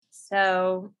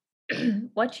So,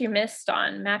 what you missed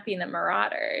on Mapping the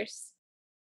Marauders?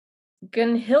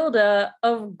 Gunhilda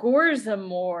of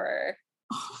Gorzamore.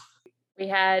 We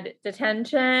had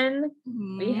detention.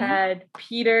 We had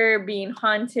Peter being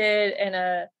haunted in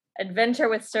a adventure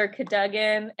with Sir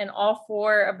Cadogan, and all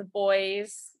four of the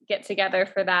boys get together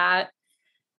for that.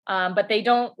 But they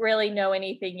don't really know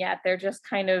anything yet. They're just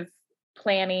kind of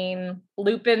planning.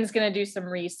 Lupin's going to do some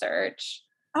research.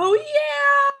 Oh,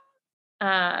 yeah.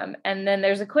 And then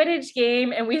there's a Quidditch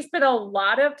game, and we spent a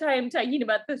lot of time talking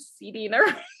about the seating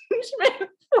arrangement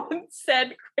on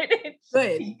said Quidditch.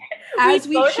 Good. As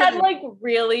we both should had like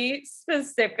really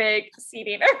specific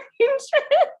seating arrangements.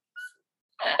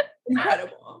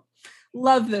 Incredible.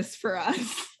 Love this for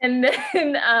us. And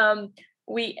then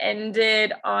we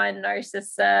ended on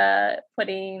Narcissa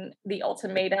putting the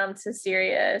ultimatum to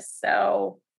Sirius.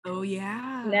 So oh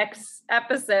yeah. Next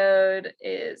episode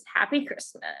is Happy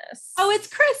Christmas. Oh, it's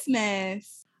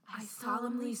Christmas. I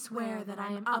solemnly swear that I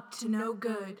am up to no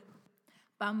good.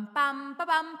 Bum bum ba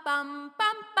bum bum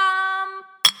bum bum.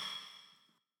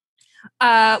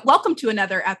 Welcome to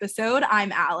another episode.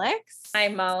 I'm Alex.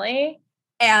 I'm Molly.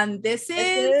 And this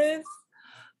is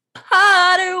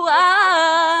Potter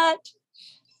Watch.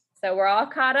 So we're all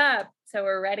caught up. So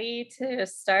we're ready to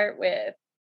start with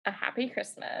a Happy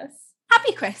Christmas.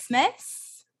 Happy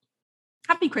Christmas.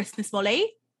 Happy Christmas,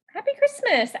 Molly. Happy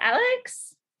Christmas,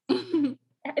 Alex.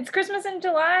 It's Christmas in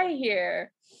July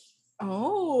here.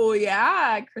 Oh,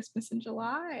 yeah. Christmas in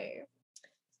July.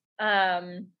 Yeah,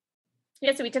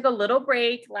 so we took a little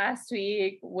break last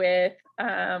week with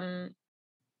the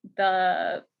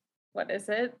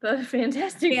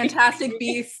Fantastic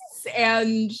Beasts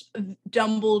and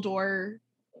Dumbledore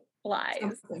lies.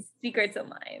 Something. Secrets and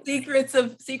lies.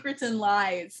 Secrets and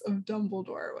lies of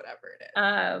Dumbledore, whatever it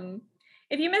is.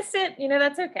 If you missed it,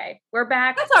 that's okay. We're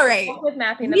back. That's all right. With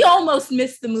Mapping we almost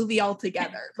missed the movie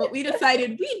altogether, but we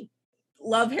decided we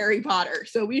love Harry Potter,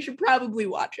 so we should probably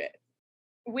watch it.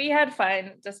 We had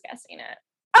fun discussing it.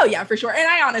 Oh yeah, for sure. And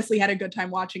I honestly had a good time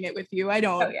watching it with you. I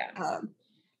don't. Oh yeah.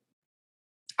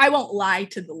 I won't lie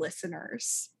to the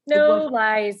listeners. No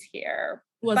lies here.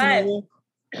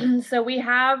 So we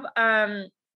have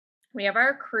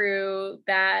our crew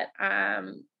that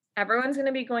everyone's going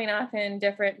to be going off in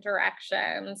different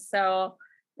directions. So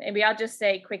maybe I'll just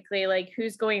say quickly like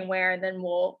who's going where, and then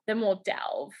we'll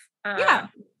delve. Yeah.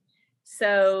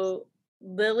 So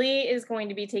Lily is going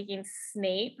to be taking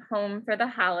Snape home for the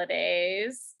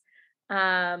holidays.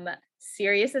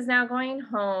 Sirius is now going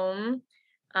home.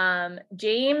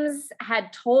 James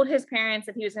had told his parents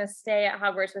that he was going to stay at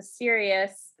Hogwarts with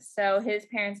Sirius, so his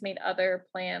parents made other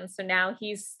plans. So now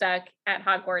he's stuck at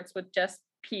Hogwarts with just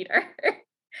Peter.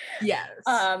 Yes.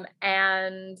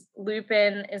 And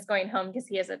Lupin is going home because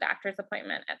he has a doctor's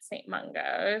appointment at St.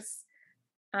 Mungo's.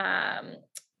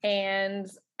 And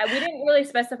we didn't really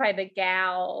specify the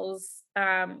gals,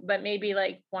 but maybe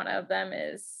like one of them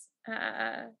is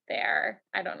there.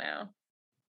 I don't know.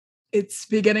 It's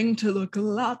beginning to look a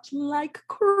lot like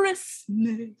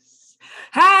Christmas.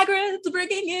 Hagrid's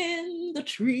bringing in the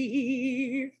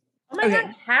tree. Oh my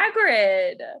God,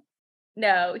 Hagrid.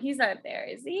 No, he's not there,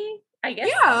 is he? I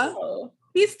guess so.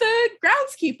 He's the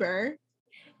groundskeeper.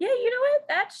 Yeah, you know what?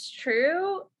 That's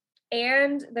true.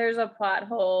 And there's a plot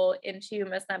hole in She Who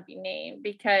Must Not Be Named,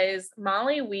 because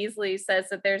Molly Weasley says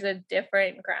that there's a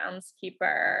different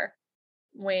groundskeeper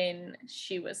when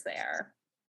she was there.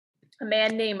 A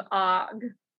man named Og.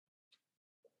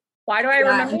 Why do I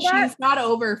remember that? She's not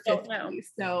over 50,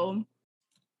 so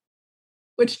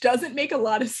which doesn't make a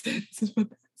lot of sense.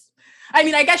 I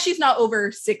mean, I guess she's not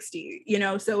over 60,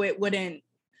 so it wouldn't.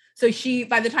 So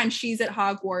by the time she's at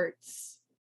Hogwarts.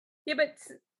 Yeah, but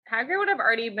Hagrid would have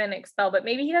already been expelled, but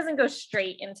maybe he doesn't go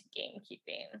straight into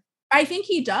gamekeeping. I think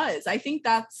he does. I think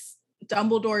that's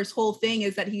Dumbledore's whole thing,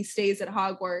 is that he stays at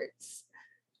Hogwarts.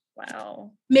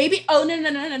 Wow. Maybe,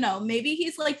 no. Maybe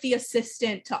he's like the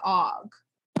assistant to Og.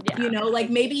 Yeah. Like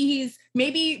maybe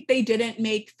they didn't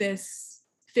make this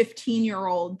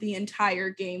 15-year-old the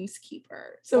entire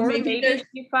gameskeeper. So or maybe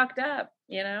she fucked up,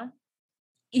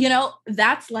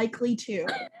 that's likely too.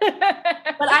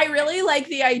 But I really like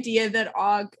the idea that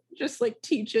Og just like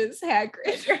teaches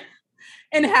Hagrid.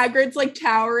 And Hagrid's like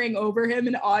towering over him,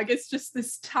 and Og is just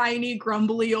this tiny,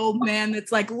 grumbly old man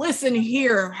that's like, listen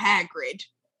here, Hagrid.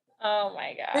 Oh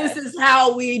my God. This is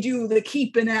how we do the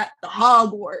keeping at the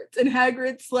Hogwarts. And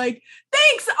Hagrid's like,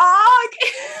 thanks, Og.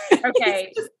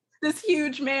 Okay. This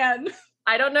huge man.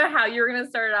 I don't know how you're going to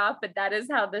start it off, but that is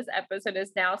how this episode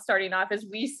is now starting off, as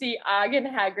we see Og and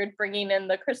Hagrid bringing in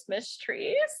the Christmas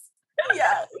trees.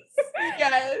 Yes.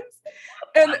 Yes.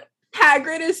 And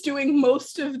Hagrid is doing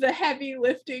most of the heavy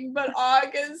lifting, but Og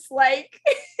is like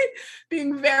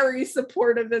being very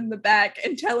supportive in the back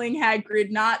and telling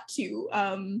Hagrid not to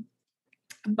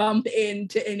bump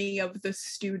into any of the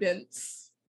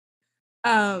students.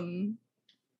 I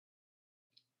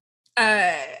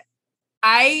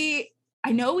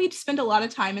know we'd spend a lot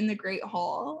of time in the Great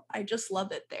Hall. I just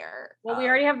love it there. Well, we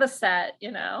already have the set,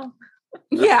 you know.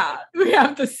 Yeah, we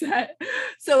have the set.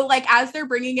 So like as they're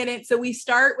bringing it in, so we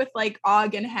start with like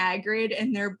Og and Hagrid,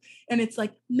 and it's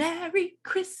like Merry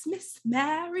Christmas,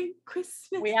 Merry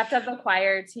Christmas. We have to have the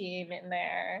choir team in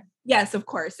there. Yes, of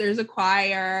course. There's a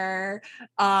choir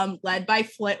led by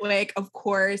Flitwick, of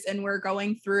course, and we're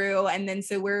going through, and then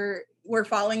so we're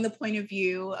following the point of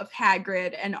view of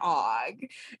Hagrid and Og,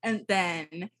 and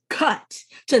then cut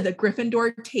to the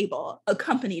Gryffindor table,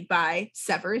 accompanied by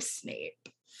Severus Snape.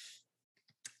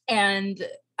 And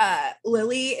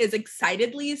Lily is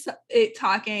excitedly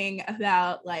talking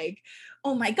about like,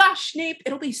 oh my gosh, Snape,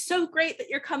 it'll be so great that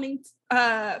you're coming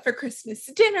for Christmas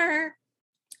dinner.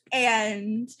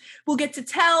 And we'll get to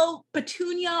tell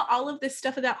Petunia all of this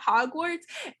stuff about Hogwarts.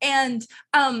 And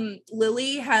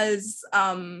Lily has,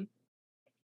 I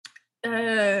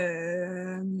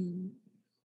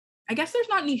guess there's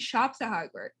not any shops at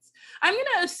Hogwarts. I'm going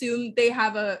to assume they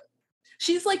have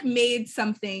she's like made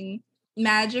something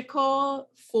magical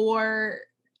for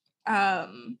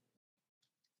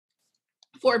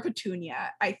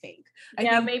Petunia, I think. I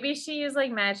think maybe she used like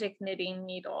magic knitting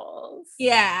needles.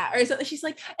 Yeah, or something. She's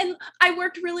like, and I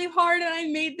worked really hard and I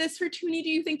made this for Toonie. Do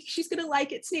you think she's gonna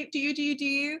like it, Snape? Do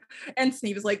you? And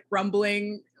Snape is like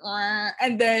rumbling.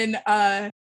 And then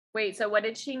wait, so what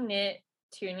did she knit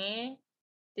Toonie?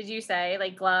 Did you say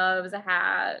like gloves, a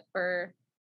hat, or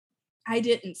I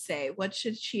didn't say. What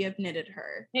should she have knitted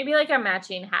her? Maybe like a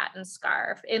matching hat and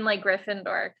scarf in like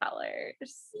Gryffindor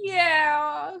colors.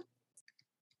 Yeah.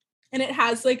 And it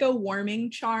has like a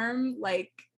warming charm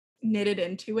like knitted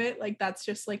into it. Like that's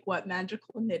just like what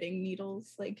magical knitting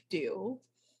needles like do.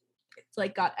 It's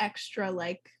like got extra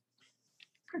like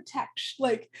protection,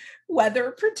 like weather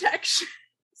protection.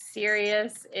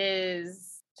 Sirius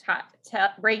is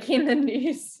breaking the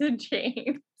news to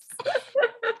James.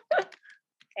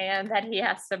 And that he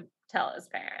has to tell his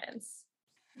parents.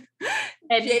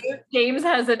 And James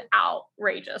has an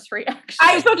outrageous reaction.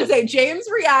 I was about to say, James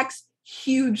reacts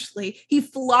hugely. He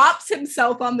flops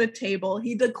himself on the table.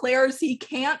 He declares he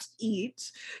can't eat.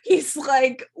 He's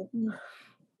like,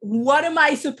 what am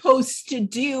I supposed to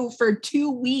do for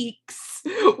 2 weeks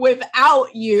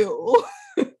without you?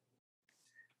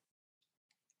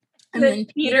 And then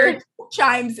Peter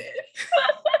chimes in.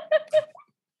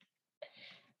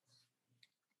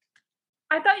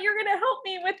 I thought you were going to help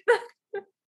me with the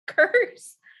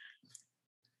curse.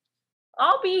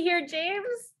 I'll be here,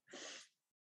 James.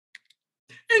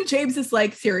 And James is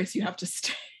like, Sirius, you have to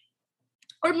stay.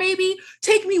 Or maybe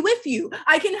take me with you.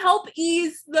 I can help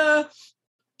ease the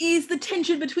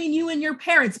tension between you and your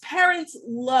parents. Parents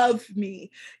love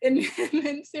me. And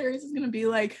then Sirius is going to be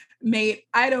like, mate,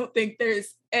 I don't think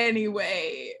there's any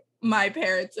way my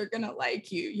parents are gonna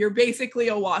like you. You're basically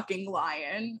a walking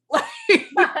lion.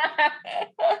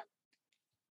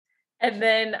 And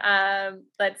then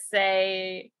let's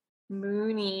say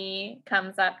Moony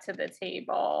comes up to the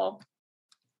table.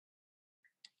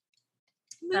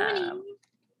 Moony,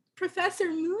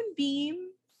 Professor Moonbeam.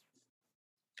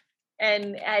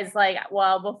 And as like,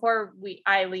 well, before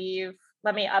I leave,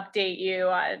 let me update you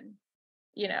on,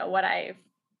 what I've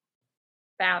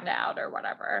found out or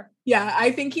whatever. Yeah,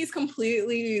 I think he's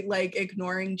completely like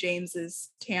ignoring James's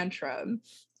tantrum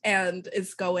and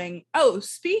is going, oh,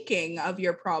 speaking of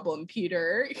your problem,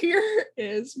 Peter, here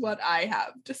is what I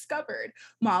have discovered.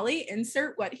 Molly,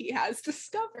 insert what he has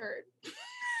discovered.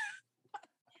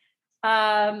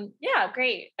 Yeah,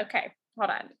 great. Okay,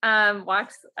 hold on.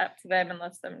 Walks up to them and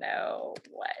lets them know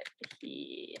what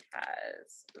he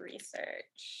has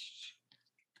researched.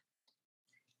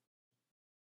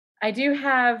 I do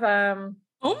have oh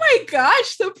my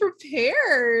gosh, so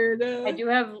prepared. I do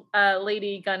have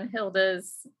Lady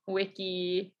Gunhilda's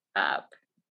wiki up.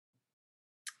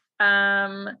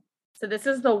 So this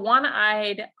is the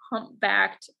one-eyed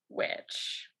humpbacked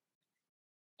witch.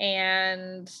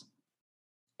 And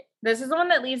this is the one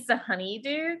that leads to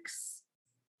Honeydukes,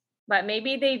 but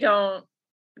maybe they don't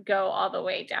go all the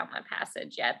way down the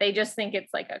passage yet. They just think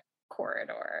it's like a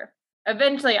corridor.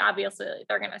 Eventually, obviously,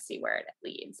 they're going to see where it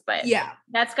leads, but yeah,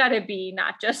 that's got to be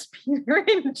not just Peter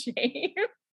and James.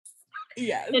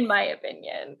 Yeah, in my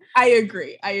opinion. I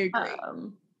agree.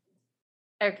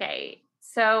 Okay,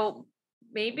 so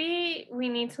maybe we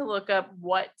need to look up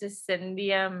what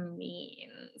Descendium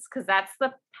means, because that's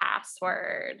the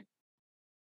password.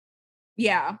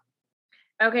 Yeah.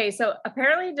 Okay, so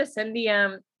apparently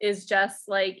Descendium is just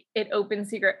like it opens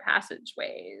secret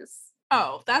passageways.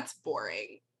 Oh, that's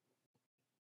boring.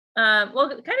 Well,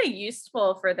 kind of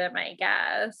useful for them, I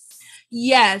guess.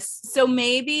 Yes. So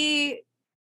maybe.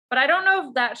 But I don't know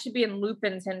if that should be in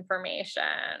Lupin's information.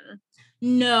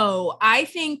 No, I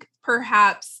think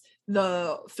perhaps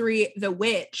the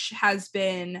witch has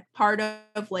been part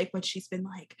of like what she's been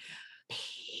like,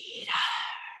 Peter,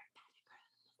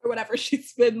 or whatever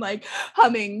she's been like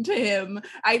humming to him.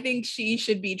 I think she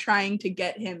should be trying to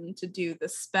get him to do the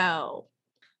spell.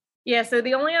 Yeah, so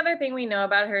the only other thing we know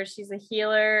about her, she's a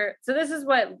healer. So this is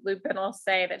what Lupin will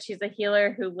say, that she's a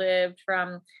healer who lived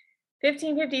from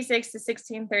 1556 to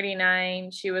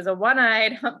 1639. She was a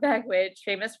one-eyed humpback witch,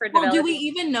 famous for developing... Well, do we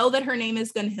even know that her name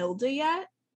is Gunhilda yet?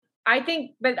 I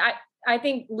think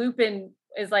Lupin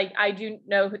is like, I do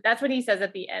know who, that's what he says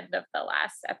at the end of the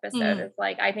last episode. It's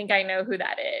like, I think I know who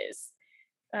that is.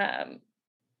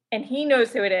 And he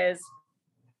knows who it is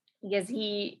because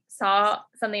he saw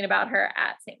something about her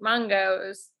at St.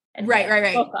 Mungo's and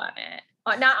right. book on it.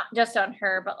 Not just on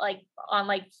her, but like on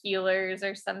like healers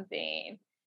or something.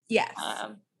 Yes.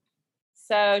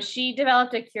 So she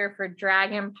developed a cure for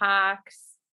dragon pox.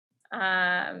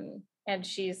 And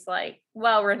she's like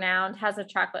well renowned, has a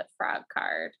chocolate frog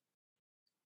card.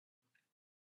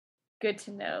 Good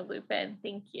to know, Lupin.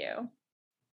 Thank you.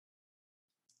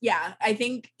 Yeah, I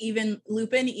think even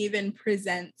Lupin even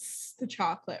presents the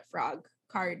chocolate frog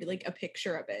card, like a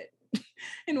picture of it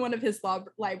in one of his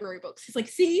library books. He's like,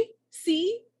 see?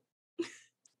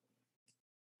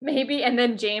 Maybe. And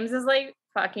then James is like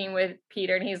fucking with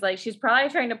Peter and he's like, she's probably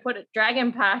trying to put a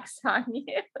dragon pox on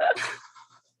you.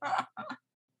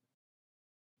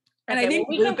 And I think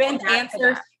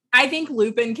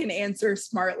Lupin can answer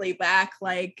smartly back,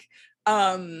 like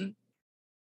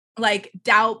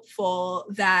doubtful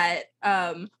that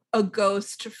a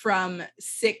ghost from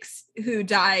who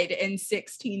died in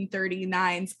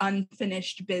 1639's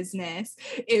unfinished business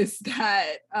is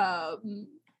that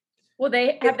well,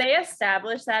 they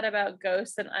established that about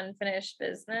ghosts and unfinished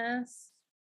business?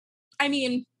 I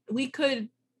mean, we could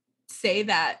say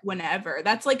that whenever.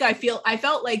 That's like I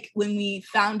felt like when we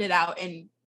found it out in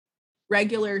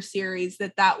regular series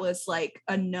that was like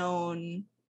a known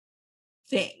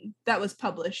thing that was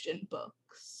published in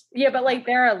books. Yeah, but like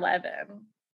they're 11.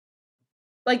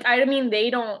 Like I mean,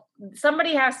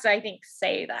 somebody has to, I think,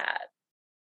 say that.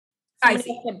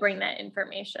 Somebody has to bring that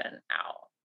information out.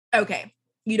 Okay.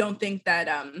 You don't think that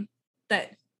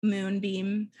that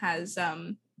Moonbeam has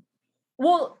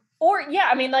well, or yeah,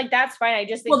 I mean, like that's fine. I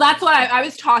just think that's why I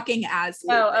was talking as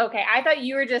Lupin. Oh, okay. I thought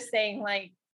you were just saying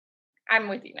like, I'm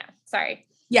with you now. Sorry.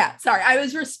 Yeah, sorry. I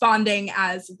was responding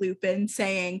as Lupin,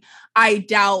 saying I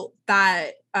doubt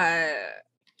that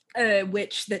a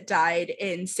witch that died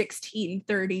in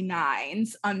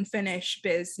 1639's unfinished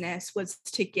business was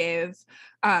to give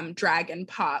dragon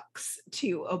pox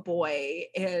to a boy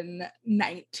in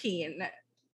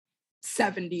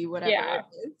 1970, whatever it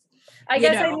is. I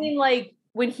guess I mean like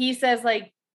when he says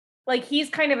like he's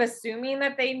kind of assuming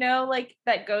that they know like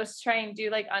that ghosts try and do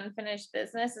like unfinished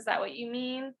business. Is that what you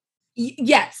mean?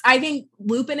 Yes, I think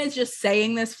Lupin is just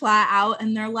saying this flat out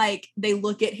and they're like, they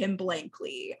look at him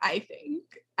blankly, I think,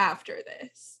 after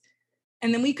this.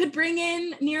 And then we could bring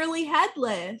in Nearly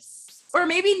Headless. Or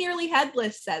maybe Nearly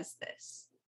Headless says this.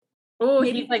 Oh,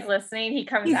 he's like listening. He's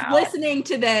listening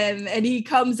to them and he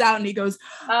comes out and he goes,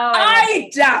 I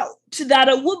doubt that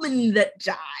a woman that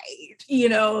died,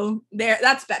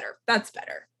 that's better. That's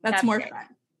more great. fun.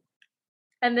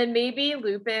 And then maybe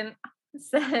Lupin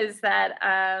says that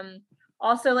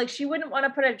also like she wouldn't want to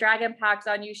put a dragon pox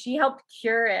on you. She helped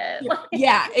cure it.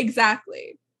 Yeah,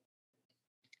 exactly.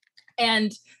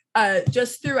 And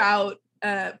just throughout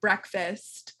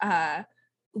breakfast,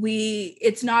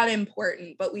 it's not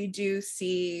important, but we do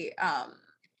see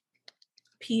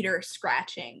Peter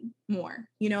scratching more.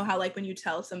 You know how like when you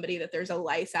tell somebody that there's a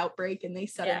lice outbreak and they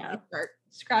suddenly start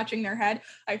scratching their head?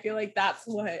 I feel like that's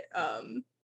what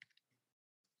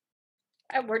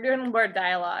we're doing more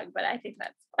dialogue, but I think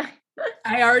that's fine.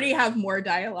 I already have more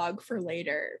dialogue for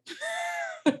later.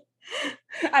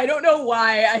 I don't know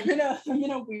why.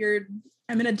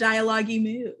 I'm in a dialogue-y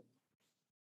mood.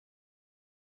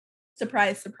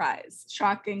 Surprise, surprise.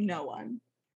 Shocking no one.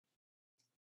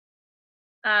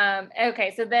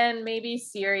 Okay, so then maybe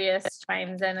Sirius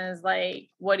chimes in as like,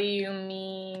 what do you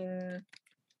mean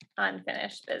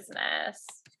unfinished business?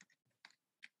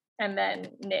 And then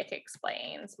Nick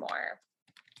explains more.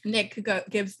 Nick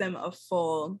gives them a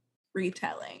full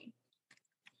retelling.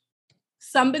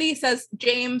 Somebody says,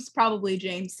 probably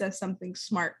James says something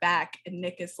smart back, and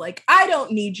Nick is like, I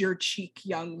don't need your cheek,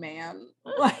 young man.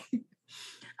 Like,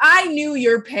 I knew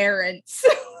your parents.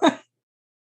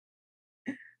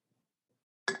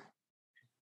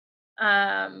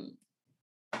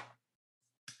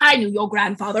 I knew your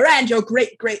grandfather and your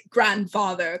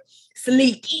great-great-grandfather.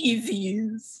 Sleek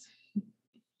easies.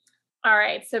 All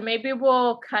right, so maybe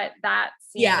we'll cut that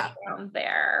scene down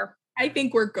there. I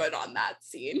think we're good on that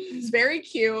scene. It's very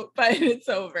cute, but it's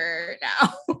over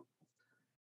now.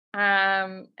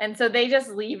 And so they just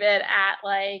leave it at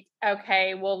like,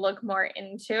 okay, we'll look more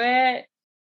into it.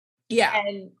 Yeah.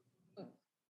 And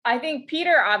I think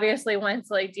Peter obviously wants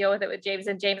to like deal with it with James,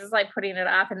 and James is like putting it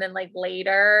off. And then like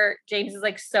later, James is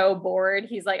like so bored.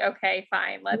 He's like, okay,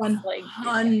 fine. Let's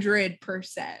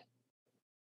 100%.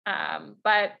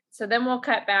 But so then we'll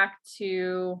cut back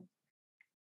to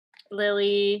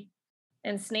Lily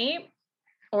and Snape,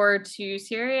 or to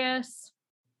Sirius,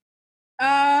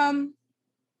 or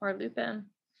Lupin.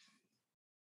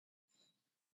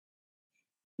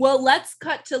 Well, let's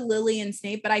cut to Lily and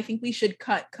Snape, but I think we should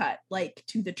cut like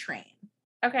to the train.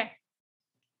 Okay.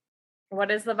 What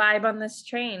is the vibe on this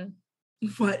train?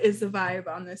 What is the vibe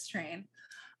on this train?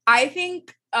 I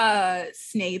think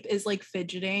Snape is like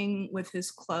fidgeting with his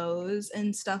clothes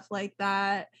and stuff like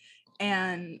that.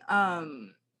 And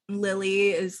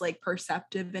Lily is like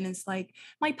perceptive and is like,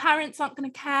 my parents aren't gonna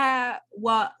care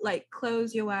what like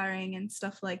clothes you're wearing and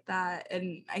stuff like that.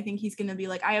 And I think he's gonna be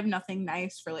like, I have nothing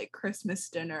nice for like Christmas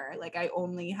dinner. Like I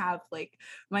only have like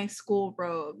my school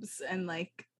robes and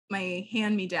like my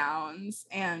hand-me-downs.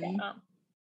 And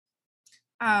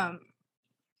and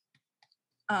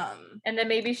then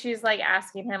maybe she's like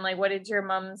asking him like, what did your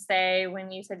mom say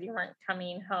when you said you weren't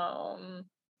coming home?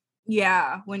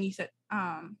 Yeah, when you said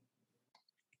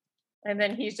and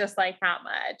then he's just like, not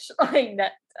much. Like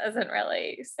that doesn't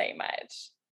really say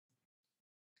much.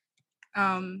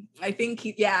 I think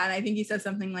he said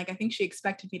something like, I think she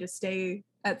expected me to stay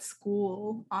at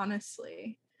school,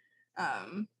 honestly.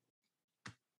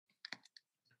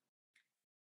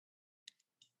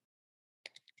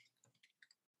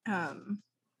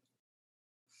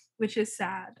 Which is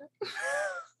sad.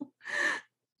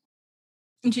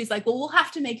 And she's like, well, we'll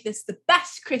have to make this the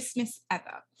best Christmas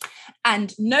ever.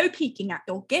 And no peeking at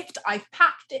your gift. I've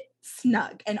packed it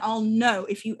snug and I'll know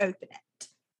if you open it.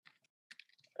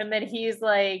 And then he's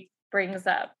like, brings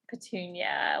up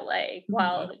Petunia, like,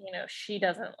 well, you know, she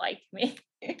doesn't like me.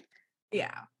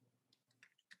 Yeah.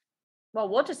 Well,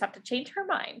 we'll just have to change her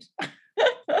mind.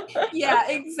 Yeah,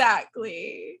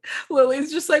 exactly.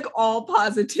 Lily's just like all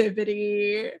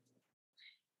positivity.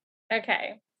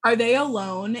 Okay. Are they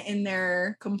alone in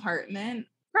their compartment?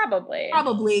 Probably,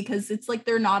 because it's like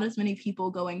there are not as many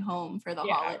people going home for the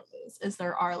holidays as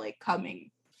there are like coming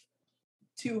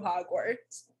to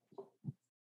Hogwarts.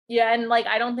 Yeah, and like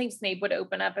I don't think Snape would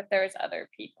open up if there's other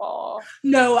people.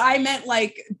 No, I meant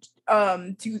like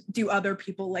do other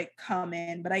people like come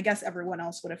in, but I guess everyone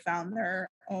else would have found their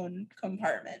own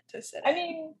compartment to sit in. I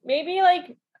mean, maybe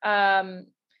like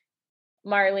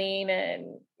Marlene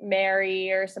and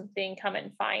Mary or something come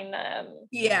and find them.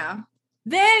 Yeah.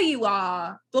 There you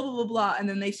are. Blah, blah, blah, blah. And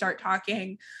then they start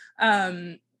talking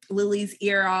Lily's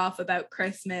ear off about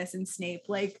Christmas, and Snape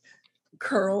like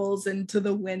curls into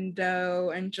the window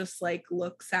and just like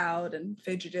looks out and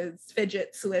fidgets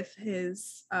with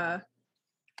his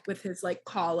like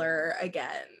collar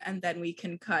again. And then we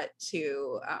can cut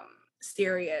to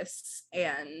Sirius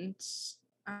and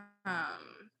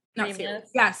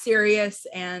Sirius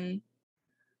and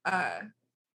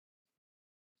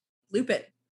Lupin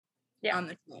on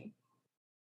the train.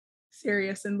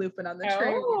 Sirius and Lupin on the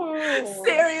train.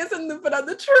 Sirius and Lupin on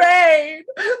the train.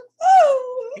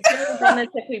 We could have done this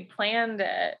if we planned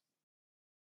it.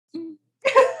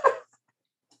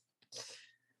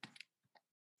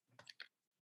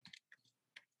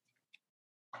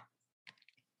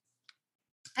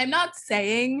 I'm not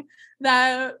saying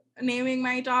that naming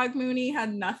my dog Mooney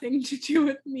had nothing to do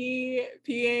with me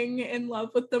being in love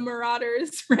with the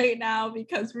Marauders right now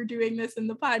because we're doing this in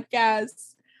the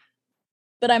podcast.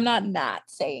 But I'm not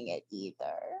saying it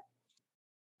either.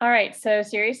 All right, so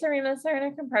Sirius and Remus are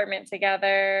in a compartment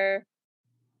together.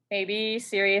 Maybe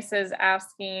Sirius is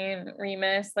asking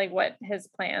Remus like what his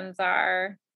plans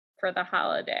are for the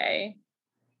holiday.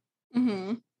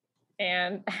 Mm-hmm.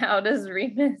 And how does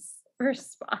Remus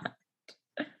respond?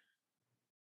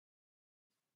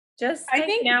 Just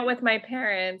hanging out with my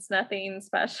parents, nothing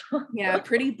special. Yeah,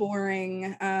 pretty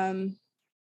boring.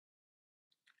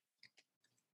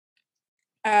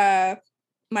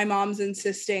 My mom's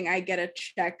insisting I get a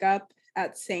checkup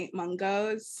at St.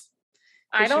 Mungo's.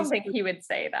 I don't think he would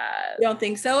say that. You don't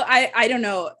think so? I don't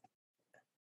know.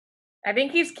 I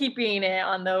think he's keeping it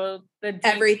on the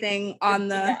everything on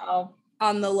the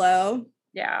low.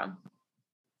 Yeah.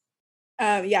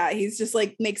 Yeah, he's just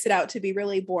like makes it out to be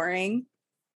really boring.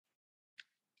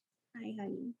 Hi,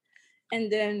 honey.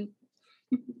 And then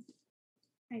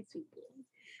hi, sweet boy.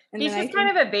 And he's just kind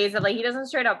of evasive. Like he doesn't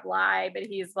straight up lie, but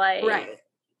he's like right.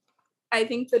 I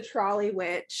think the trolley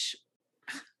witch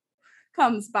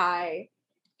comes by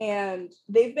and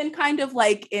they've been kind of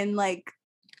like in like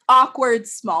awkward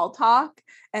small talk.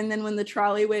 And then when the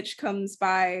trolley witch comes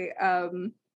by,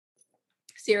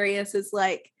 Sirius is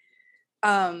like,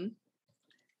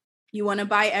 you want to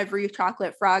buy every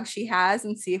chocolate frog she has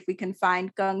and see if we can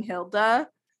find Gunghilda.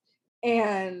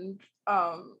 And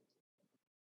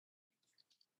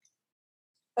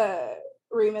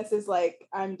Remus is like,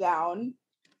 I'm down.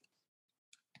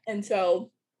 And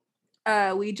so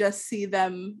we just see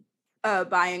them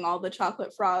buying all the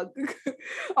chocolate frogs.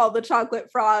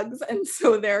 And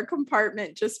so their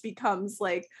compartment just becomes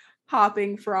like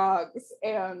hopping frogs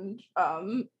and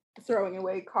throwing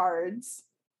away cards.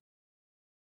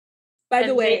 By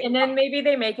the way, and then maybe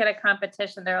they make it a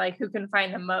competition. They're like, who can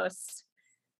find the most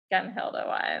Gunghilda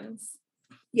ones?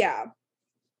 Yeah.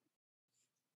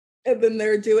 And then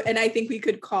and I think we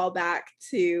could call back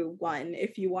to one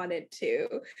if you wanted to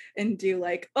and do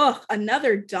like,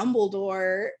 another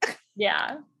Dumbledore.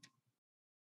 Yeah.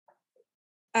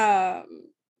 I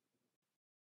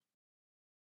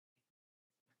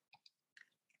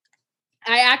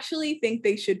actually think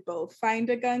they should both find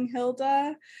a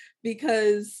Gunghilda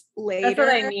because later. That's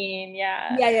what I mean,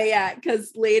 yeah. Yeah.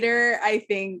 Because later I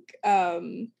think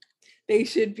they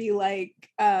should be like,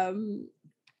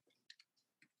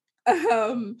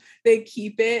 they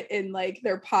keep it in like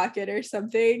their pocket or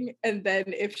something, and then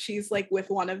if she's like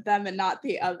with one of them and not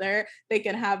the other, they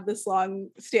can have this long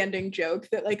standing joke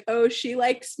that like, oh, she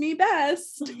likes me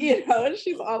best, you know,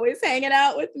 she's always hanging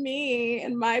out with me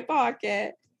in my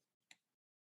pocket.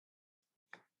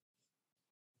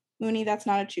 Mooney, that's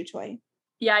not a chew toy.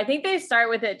 Yeah, I think they start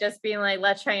with it just being like,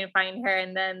 let's try and find her,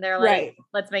 and then they're like, right.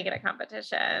 Let's make it a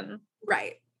competition.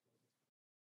 Right.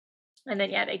 And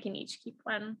then they can each keep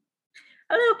one.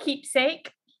 A little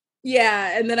keepsake.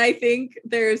 Yeah, and then I think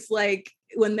there's like,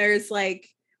 when there's like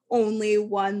only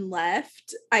one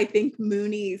left, I think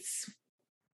Mooney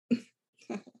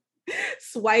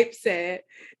swipes it,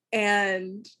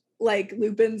 and like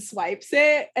Lupin swipes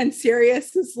it, and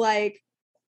Sirius is like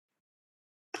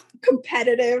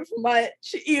competitive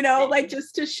much, you know, like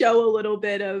just to show a little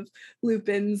bit of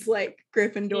Lupin's like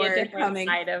Gryffindor coming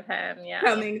side of him,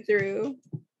 coming through.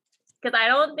 Because I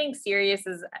don't think Sirius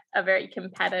is a very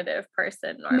competitive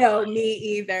person normally. No, me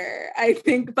either.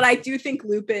 But I do think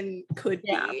Lupin could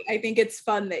be. I think it's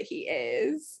fun that he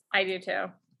is. I do too.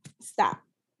 Stop.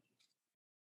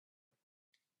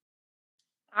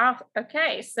 Oh,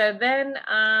 okay. So then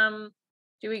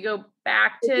do we go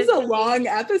back to this is a long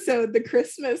episode, the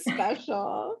Christmas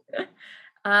special.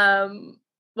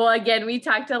 Well, again, we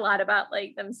talked a lot about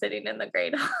like them sitting in the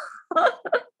Great Hall.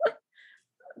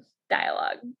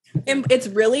 Dialogue. It's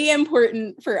really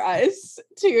important for us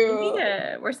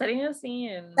to we're setting the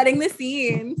scene.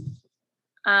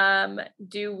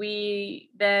 Do we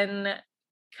then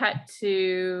cut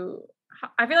to,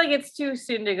 I feel like it's too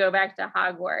soon to go back to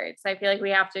Hogwarts. I feel like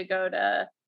we have to go to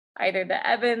either the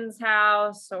Evans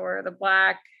house or the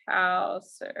Black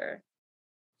house, or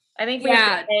I think we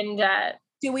have to end at.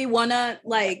 Do we want to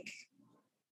like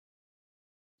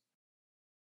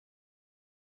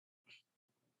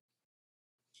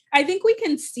I think we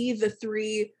can see the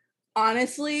three.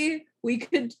 Honestly, we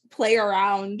could play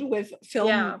around with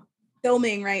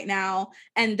filming right now.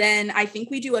 And then I think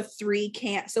we do a 3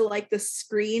 so like the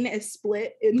screen is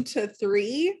split into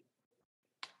 3.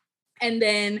 And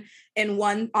then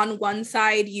on one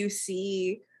side you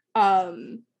see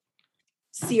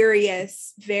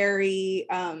Sirius very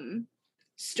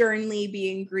sternly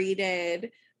being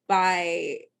greeted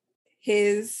by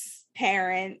his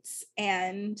parents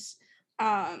and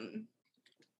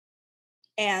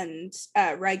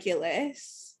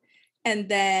Regulus, and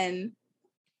then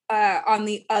on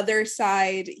the other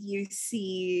side you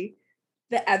see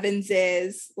the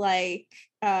Evanses like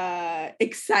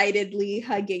excitedly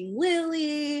hugging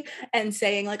Lily and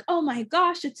saying like, oh my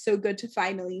gosh, it's so good to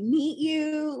finally meet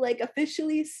you, like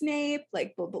officially Snape,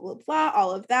 like blah blah blah blah,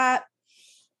 all of that.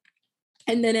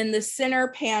 And then in the center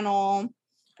panel,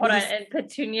 and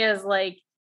Petunia's like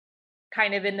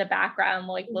kind of in the background,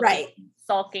 like looking,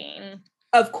 sulking.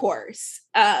 Of course.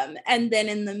 And then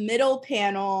in the middle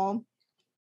panel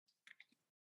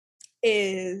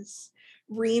is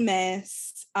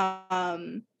Remus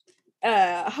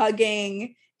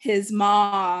hugging his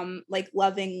mom like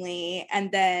lovingly,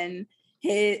 and then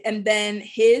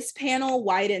his panel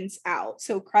widens out,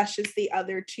 so Crush is the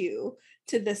other two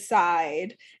to the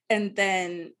side, and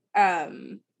then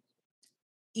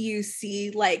you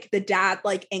see like the dad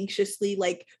like anxiously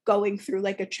like going through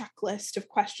like a checklist of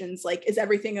questions, like, is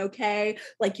everything okay,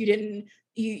 like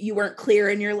you weren't clear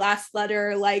in your last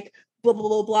letter, like blah blah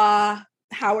blah blah,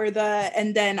 how are the,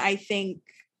 and then I think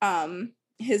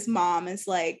his mom is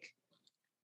like,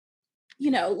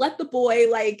 let the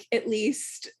boy like at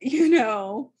least,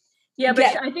 yeah,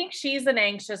 but I think she's an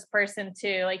anxious person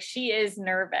too, like she is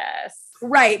nervous,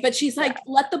 right, but she's like,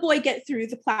 let the boy get through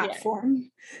the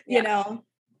platform,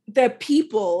 the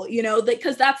people,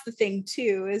 because that's the thing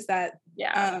too, is that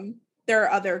there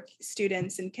are other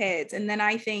students and kids. And then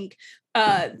I think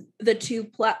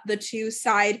the two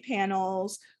side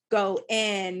panels go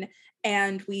in,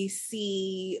 and we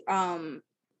see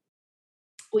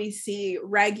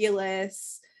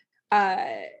Regulus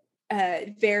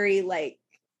very like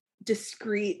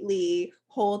discreetly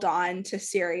hold on to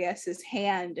Sirius's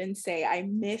hand and say, I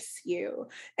miss you.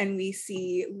 And we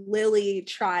see Lily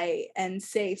try and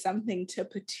say something to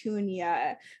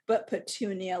Petunia, but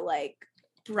Petunia like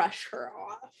brush her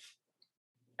off.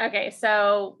 Okay,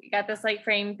 so we got this like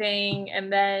frame thing,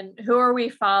 and then who are we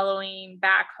following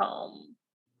back home?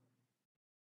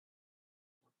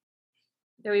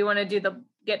 Do we want to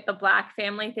get the Black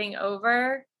family thing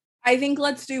over? I think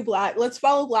let's do Black. Let's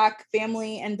follow Black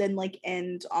family and then like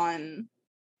end on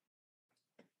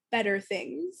better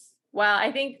things. Well,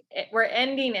 I think we're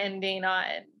ending on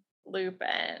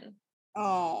Lupin.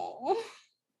 Oh,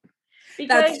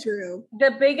 because that's true.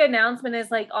 The big announcement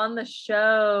is like on the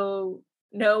show,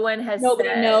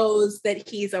 nobody knows that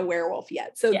he's a werewolf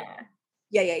yet. So yeah.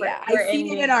 I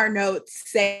see it in our notes.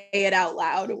 Say it out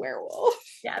loud, a werewolf.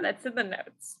 Yeah, that's in the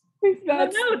notes.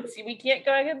 That's the notes. We can't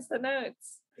go against the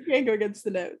notes. We can't go against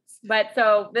the notes. But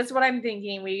so this is what I'm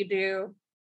thinking. We do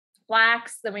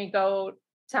Blacks, then we go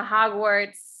to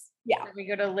Hogwarts. Yeah. Then we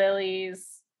go to Lily's.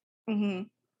 Mm-hmm.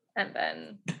 And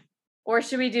then, or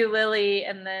should we do Lily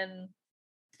and then?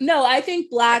 No, I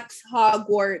think Blacks,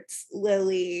 Hogwarts,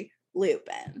 Lily,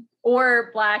 Lupin.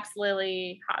 Or Blacks,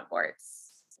 Lily, Hogwarts,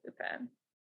 Lupin.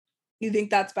 You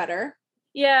think that's better?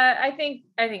 Yeah, I think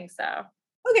so.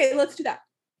 Okay, let's do that.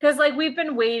 Because like we've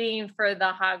been waiting for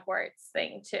the Hogwarts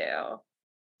thing too.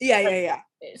 Yeah.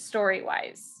 Story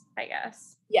wise, I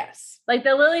guess. Yes. Like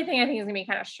the Lily thing, I think is gonna be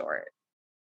kind of short.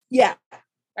 Yeah.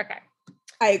 Okay.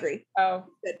 I agree. Oh,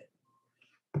 good.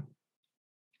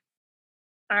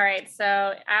 All right.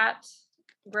 So at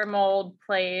Grimmauld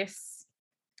Place,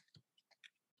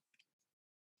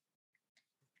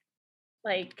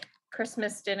 like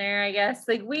Christmas dinner, I guess.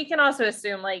 Like we can also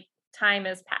assume like time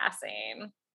is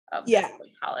passing of this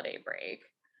like, holiday break.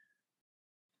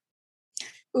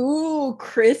 Ooh,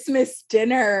 Christmas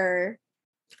dinner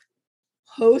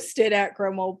hosted at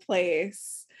Grimmauld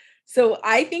Place. So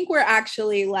I think we're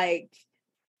actually like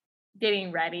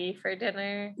getting ready for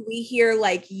dinner. We hear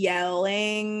like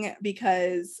yelling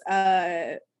because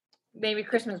maybe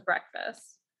Christmas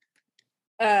breakfast.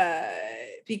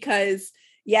 Because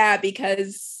he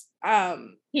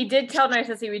did tell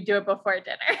Narcissi we'd do it before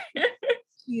dinner.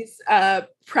 He's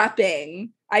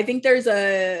prepping. I think there's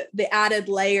the added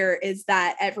layer is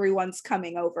that everyone's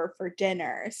coming over for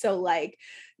dinner. So like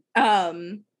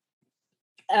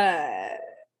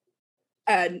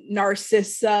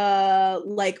Narcissa,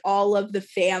 like all of the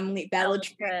family,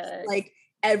 Bellatrix, like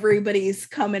everybody's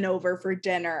coming over for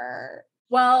dinner.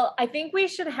 Well, I think we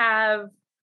should have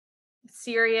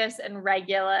Sirius and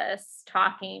Regulus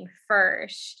talking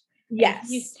first. Yes. And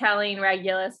he's telling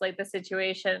Regulus like the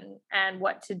situation and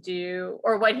what to do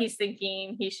or what he's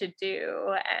thinking he should do.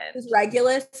 And does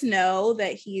Regulus know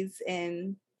that he's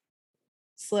in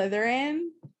Slytherin?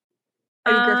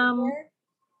 I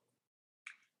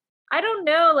don't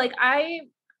know. Like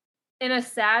in a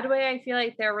sad way, I feel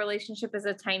like their relationship is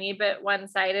a tiny bit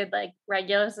one-sided. Like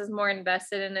Regulus is more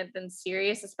invested in it than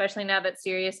Sirius, especially now that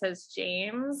Sirius has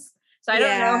James. So I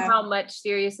don't know how much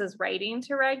Sirius is writing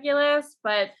to Regulus,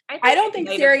 but I don't think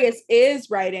Sirius is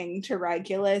writing to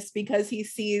Regulus because he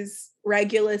sees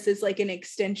Regulus as like an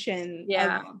extension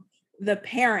of the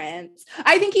parents.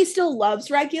 I think he still loves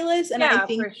Regulus, and I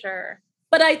think for sure.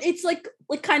 But it's like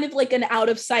kind of like an out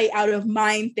of sight, out of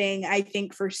mind thing, I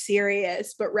think, for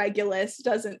Sirius, but Regulus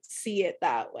doesn't see it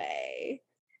that way.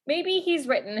 Maybe he's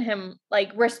written him,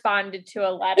 like responded to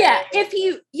a letter. Yeah,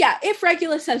 if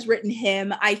Regulus has written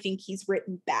him, I think he's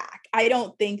written back. I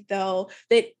don't think though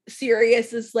that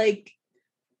Sirius is like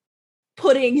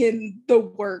putting in the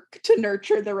work to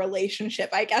nurture the relationship.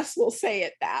 I guess we'll say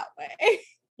it that way.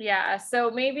 Yeah,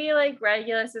 so maybe like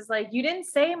Regulus is like, you didn't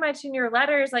say much in your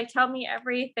letters, like tell me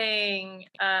everything.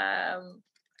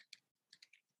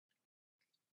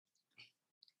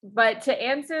 But to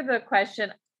answer the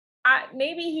question,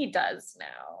 maybe he does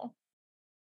know.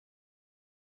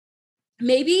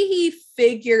 Maybe he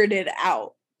figured it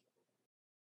out.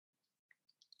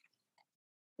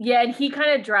 Yeah, and he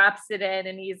kind of drops it in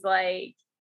and he's like,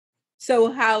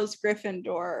 so how's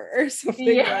Gryffindor or something?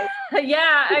 Yeah,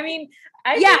 yeah. I mean,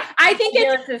 I think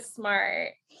Regulus is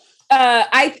smart.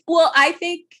 I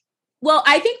think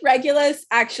Regulus,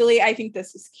 actually, I think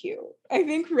this is cute. I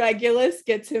think Regulus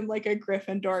gets him like a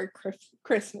Gryffindor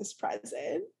Christmas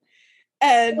present.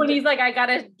 And when he's like, I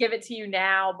gotta give it to you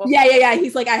now. Yeah.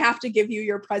 He's like, I have to give you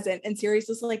your present. And Sirius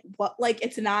is like, what? Like,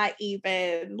 it's not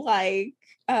even like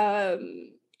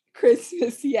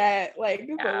Christmas yet. Like,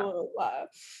 blah, blah, blah.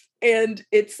 And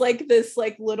it's like this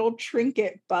like little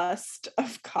trinket bust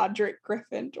of Godric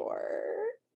Gryffindor.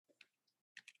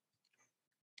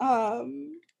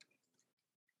 And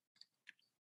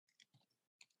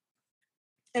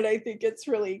I think it's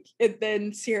really, and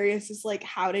then Sirius is like,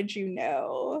 how did you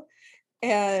know?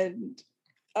 And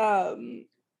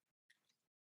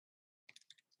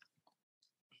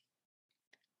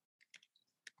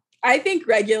I think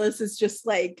Regulus is just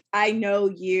like, I know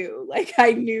you. Like,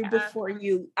 I knew before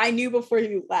you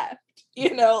left,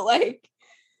 you know, like.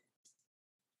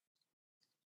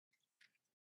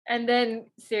 And then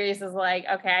Sirius is like,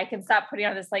 okay, I can stop putting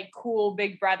on this like cool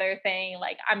big brother thing.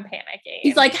 Like, I'm panicking.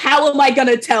 He's like, how am I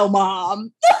gonna tell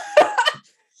mom?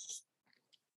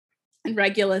 And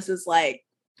Regulus is like,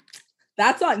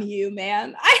 that's on you,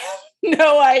 man. I have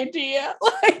no idea.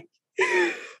 Like,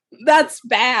 that's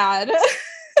bad.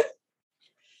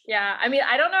 Yeah, I mean,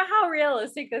 I don't know how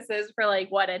realistic this is for like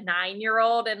what, a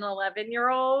 9-year-old and an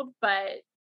 11-year-old, but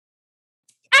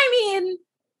I mean,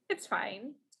 it's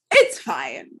fine. It's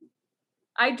fine.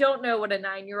 I don't know what a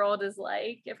 9-year-old is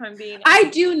like, if I'm being honest. I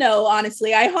do know,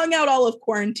 honestly. I hung out all of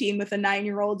quarantine with a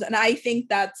 9-year-old, and I think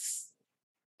that's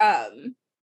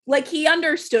like he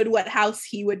understood what house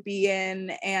he would be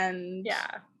in, and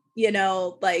you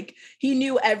know, like he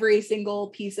knew every single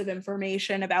piece of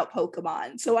information about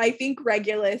Pokemon. So I think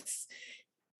Regulus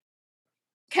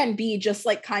can be just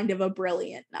like kind of a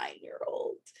brilliant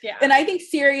 9-year-old. Yeah. And I think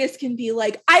Sirius can be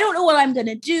like, I don't know what I'm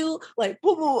gonna do, like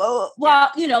blah, blah, blah, blah,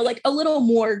 you know, like a little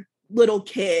more little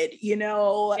kid, you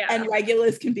know. And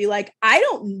Regulus can be like, I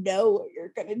don't know what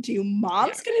you're gonna do.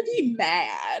 Mom's gonna be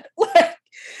mad.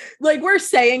 Like we're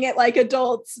saying it like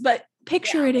adults, but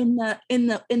picture it in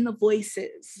the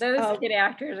voices. Those kid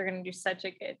actors are gonna do such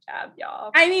a good job,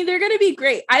 y'all. I mean, they're gonna be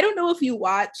great. I don't know if you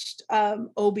watched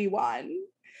Obi-Wan,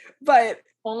 but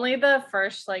only the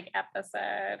first like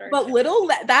episode. But little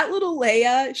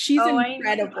Leia, she's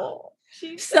incredible.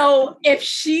 So if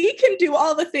she can do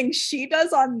all the things she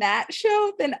does on that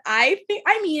show, then I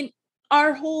mean,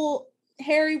 our whole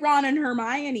Harry, Ron, and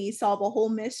Hermione solve a whole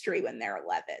mystery when they're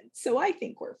 11. So I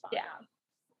think we're fine. Yeah,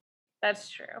 that's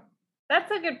true.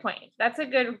 That's a good point. That's a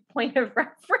good point of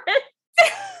reference.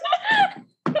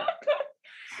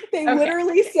 They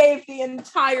literally saved the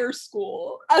entire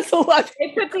school as 11. They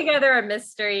put together a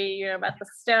mystery, you know, about the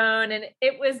stone, and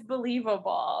it was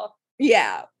believable.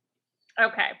 Yeah.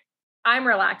 Okay. I'm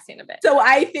relaxing a bit. So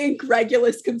I think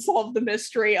Regulus can solve the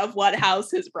mystery of what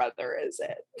house his brother is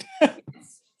in.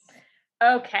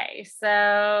 Okay.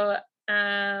 So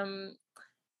they're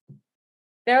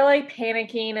like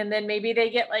panicking, and then maybe they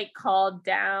get like called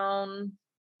down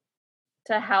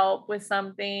to help with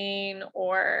something,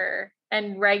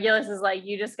 and Regulus is like,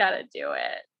 you just got to do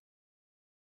it.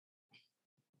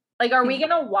 Like, are we going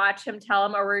to watch him tell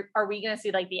him, or are we going to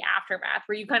see like the aftermath?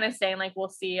 Were you kind of saying like, we'll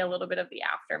see a little bit of the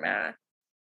aftermath?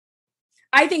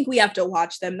 I think we have to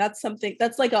watch them. That's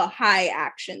like a high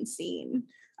action scene.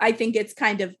 I think it's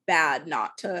kind of bad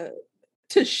not to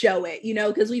show it, you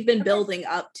know, because we've been building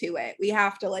up to it. We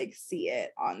have to like see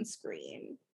it on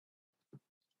screen.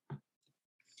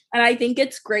 And I think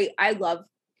it's great. I love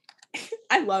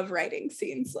writing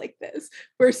scenes like this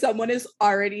where someone is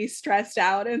already stressed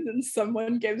out and then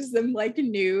someone gives them like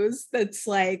news that's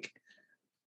like,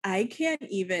 I can't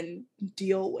even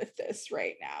deal with this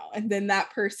right now. And then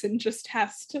that person just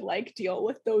has to like deal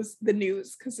with the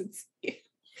news because it's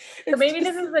so maybe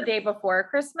this is the day before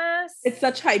Christmas. It's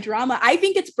such high drama. I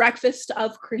think it's breakfast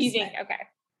of Christmas. You think? Okay.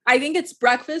 I think it's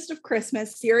breakfast of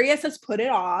Christmas. Sirius has put it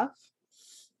off.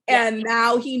 And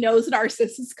now he knows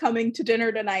Narcissus is coming to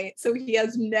dinner tonight, so he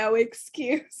has no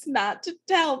excuse not to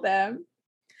tell them.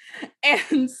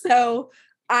 And so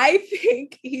I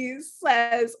think he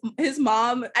says his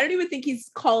mom, I don't even think he's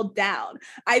called down.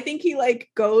 I think he like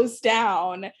goes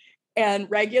down and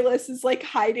Regulus is like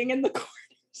hiding in the corner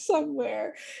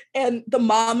somewhere. And the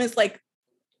mom is like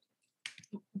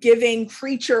giving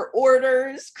Kreacher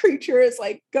orders. Kreacher is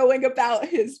like going about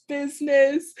his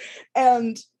business.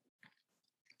 And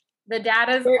the dad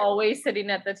is always sitting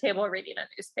at the table reading a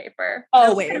newspaper.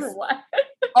 Always. No matter what.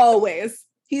 Always.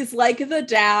 He's like the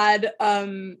dad.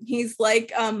 He's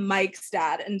like Mike's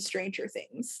dad in Stranger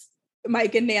Things.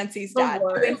 Mike and Nancy's dad.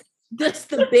 Just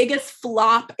the biggest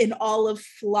flop in all of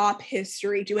flop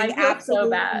history, doing absolutely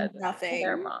so bad nothing.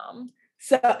 Their mom.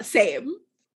 So same.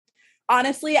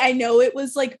 Honestly, I know it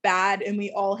was like bad and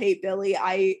we all hate Billy.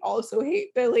 I also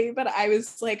hate Billy, but I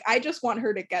was like, I just want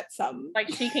her to get some.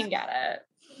 Like she can get it.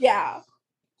 Yeah.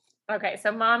 Okay,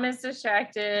 so mom is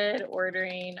distracted,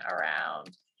 ordering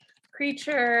around.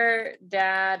 Kreacher,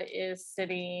 dad is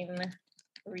sitting,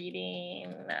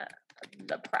 reading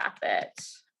the Prophet,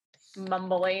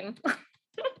 mumbling.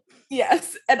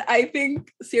 Yes, and I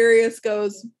think Sirius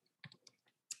goes,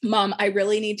 Mom, I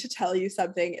really need to tell you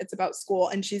something. It's about school.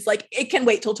 And she's like, it can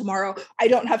wait till tomorrow. I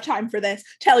don't have time for this.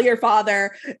 Tell your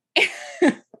father.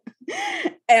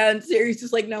 And Sirius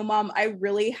is like, no, Mom, I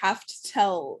really have to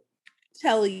tell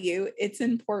you. It's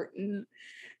important.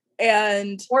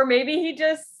 And or maybe he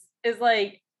just is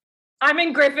like, I'm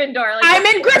in Gryffindor. Like, I'm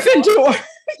in Gryffindor.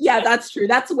 Yeah, that's true.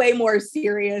 That's way more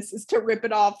serious, is to rip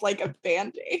it off like a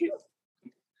Band-Aid.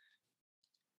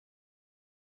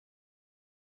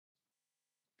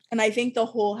 And I think the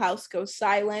whole house goes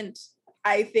silent.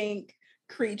 I think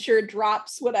Kreacher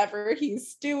drops whatever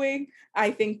he's doing.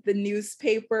 I think the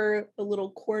newspaper, the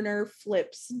little corner,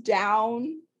 flips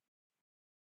down.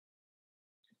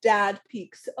 Dad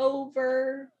peeks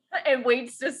over. And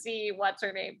waits to see what's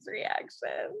her name's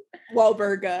reaction.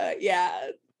 Wahlberga, yeah.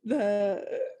 The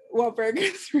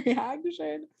Wahlberga's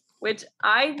reaction. Which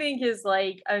I think is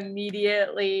like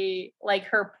immediately like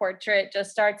her portrait just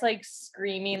starts like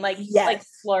screaming like like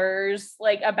slurs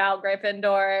like about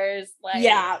Gryffindors. Like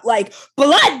yeah, like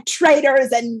blood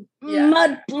traitors and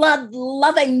mud blood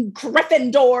loving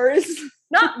Gryffindors.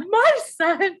 Not my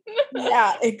son.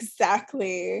 Yeah,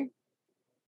 exactly.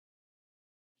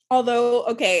 Although,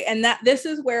 okay, and this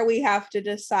is where we have to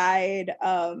decide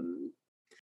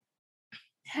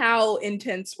how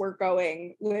intense we're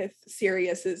going with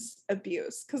Sirius's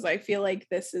abuse, because I feel like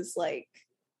this is like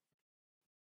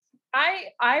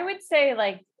I would say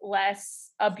like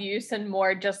less abuse and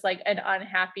more just like an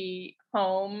unhappy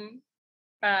home,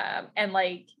 and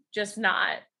like just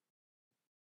not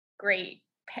great,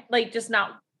 like just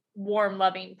not warm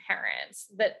loving parents,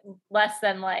 that less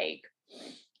than like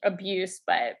abuse.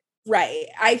 But right,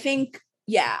 I think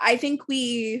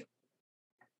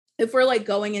if we're like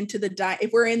going into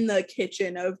if we're in the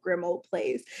kitchen of Grimmauld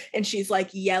Place and she's like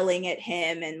yelling at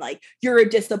him and like, you're a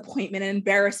disappointment and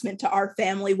embarrassment to our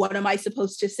family. What am I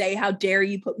supposed to say? How dare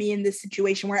you put me in this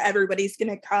situation where everybody's going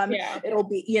to come? Yeah. It'll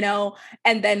be,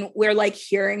 and then we're like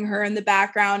hearing her in the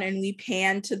background and we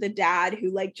pan to the dad who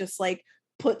like just like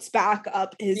puts back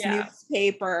up his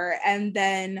newspaper. And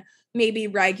then maybe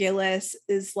Regulus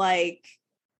is like,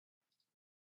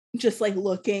 just like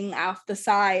looking off the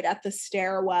side at the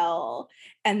stairwell,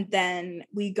 and then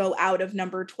we go out of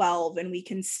number 12 and we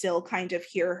can still kind of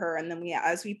hear her, and then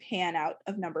as we pan out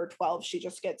of number 12 she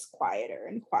just gets quieter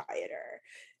and quieter,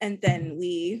 and then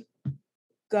we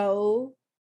go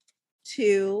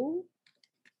to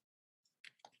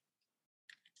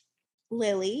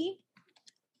Lily,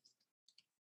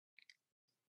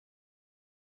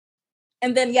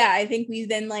 and then I think we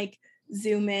then like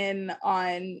zoom in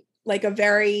on like a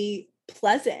very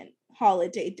pleasant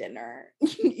holiday dinner,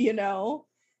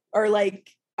 or like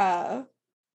a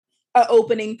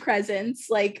opening presents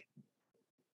like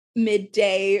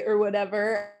midday or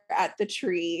whatever at the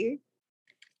tree.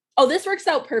 Oh, this works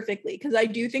out perfectly because I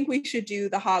do think we should do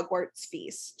the Hogwarts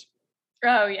feast.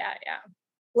 Oh yeah.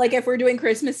 Like if we're doing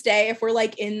Christmas Day, if we're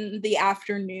like in the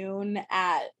afternoon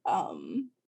at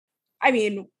I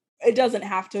mean, it doesn't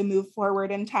have to move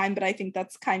forward in time, but I think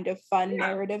that's kind of fun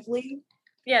narratively.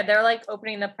 Yeah, they're like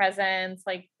opening the presents,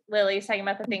 like Lily's talking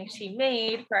about the things she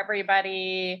made for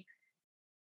everybody.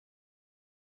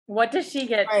 What does she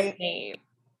get made?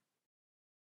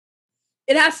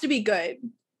 It has to be good.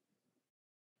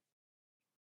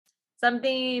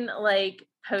 Something like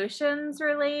potions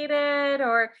related,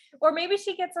 or maybe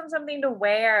she gets them something to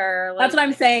wear. That's what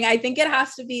I'm saying. I think it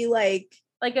has to be like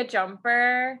a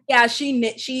jumper. Yeah,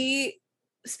 she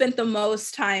spent the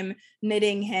most time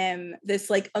knitting him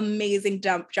this like amazing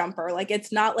jumper. Like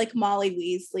it's not like Molly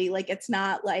Weasley. Like it's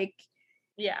not like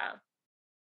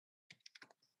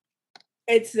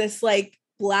it's this like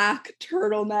black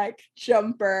turtleneck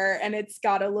jumper, and it's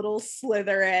got a little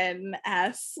Slytherin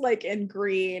S like in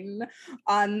green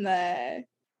on the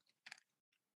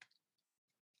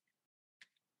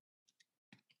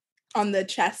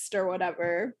chest or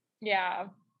whatever. Yeah.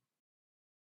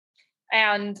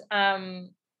 And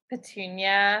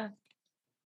Petunia,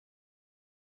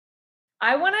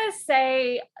 I want to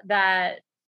say that,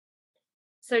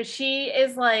 so she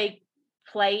is like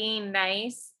playing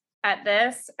nice at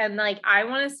this, and like I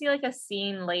want to see like a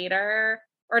scene later,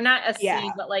 or not a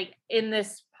scene, but like in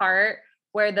this part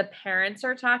where the parents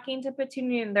are talking to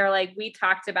Petunia and they're like, we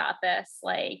talked about this,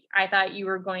 like I thought you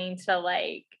were going to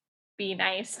like be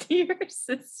nice to your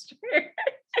sister.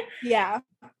 Yeah.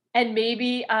 And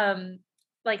maybe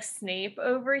like Snape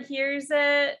overhears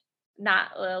it,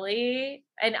 not Lily.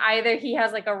 And either he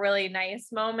has like a really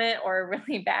nice moment or a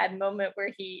really bad moment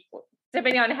where he,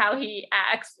 depending on how he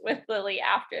acts with Lily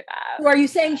after that. So are you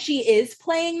saying she is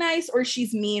playing nice or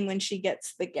she's mean when she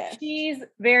gets the gift? She's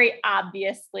very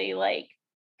obviously like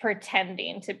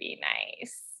pretending to be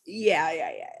nice.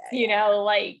 Yeah. You know,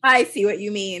 like I see what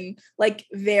you mean. Like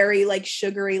very like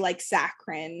sugary, like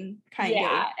saccharine kind of.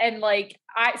 Yeah, and like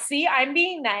I'm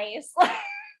being nice.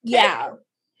 Yeah.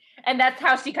 And that's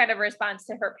how she kind of responds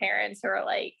to her parents who are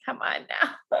like, come on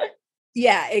now.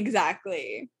 Yeah,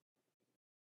 exactly.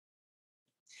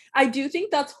 I do think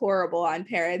that's horrible on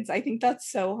parents. I think that's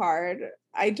so hard.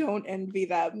 I don't envy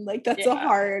them. Like that's a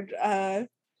hard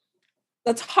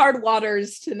that's hard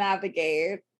waters to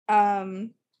navigate.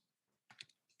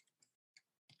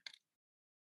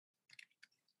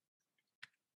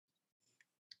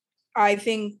 I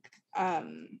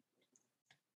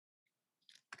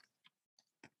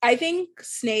think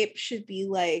Snape should be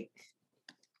like,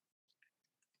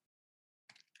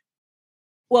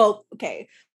 well, okay.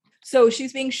 So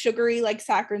she's being sugary, like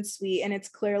saccharine sweet, and it's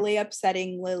clearly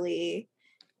upsetting Lily.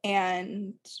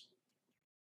 And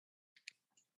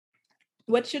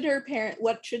what should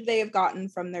they have gotten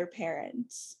from their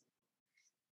parents?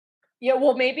 Yeah,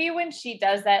 well, maybe when she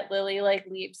does that, Lily like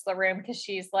leaves the room because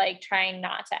she's like trying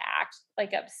not to act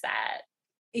like upset.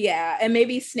 Yeah, and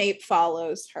maybe Snape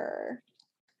follows her.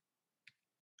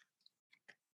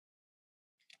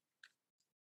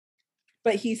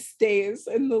 But he stays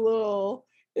in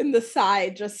the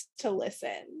side just to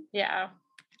listen. Yeah.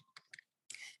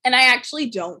 And I actually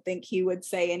don't think he would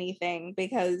say anything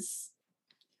because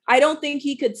I don't think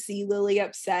he could see Lily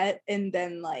upset and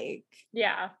then like.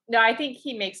 Yeah. No, I think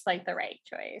he makes like the right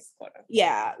choice.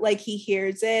 Yeah, like he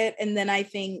hears it and then I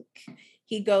think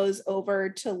he goes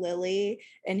over to Lily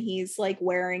and he's like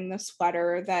wearing the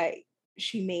sweater that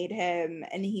she made him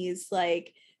and he's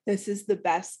like, this is the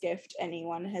best gift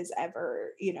anyone has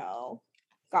ever,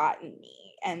 gotten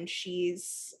me. And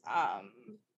she's,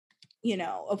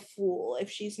 a fool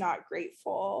if she's not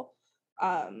grateful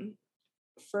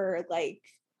for like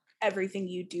everything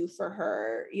you do for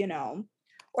her,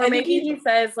 Or maybe he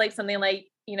says like something like,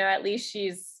 at least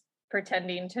she's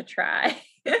pretending to try.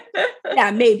 Yeah,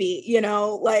 maybe,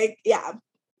 like, yeah.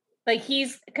 Like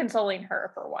he's consoling her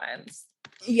for once.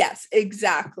 Yes,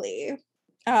 exactly.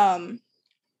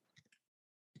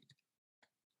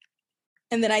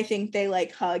 And then I think they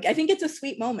like hug. I think it's a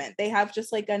sweet moment. They have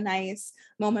just like a nice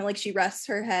moment. Like she rests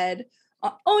her head.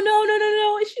 No.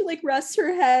 And she like rests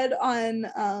her head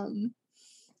on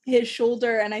his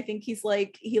shoulder. And I think he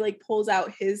pulls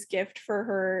out his gift for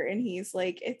her. And he's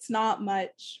like, it's not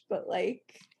much, but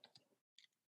like,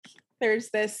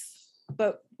 there's this,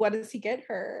 but what does he get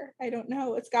her? I don't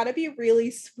know. It's got to be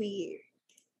really sweet.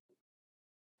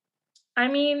 I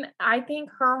mean, I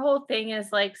think her whole thing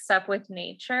is like stuff with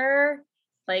nature.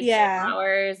 Like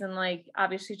flowers and like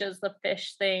obviously does the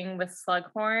fish thing with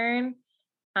Slughorn.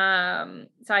 So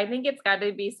I think it's got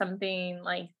to be something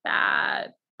like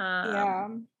that.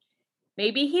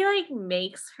 Maybe he like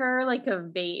makes her like a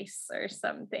vase or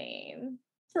something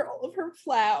for all of her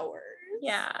flowers.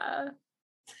 Yeah.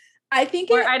 I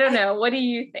think I don't know. What do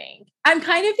you think? I'm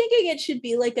kind of thinking it should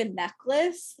be like a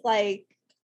necklace, like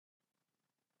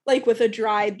with a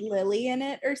dried lily in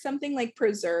it or something, like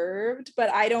preserved, but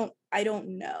I don't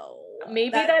know.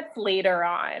 Maybe that's later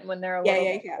on when they're a little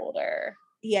bit older.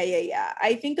 Yeah.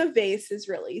 I think a vase is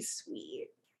really sweet.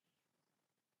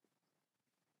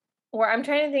 Or I'm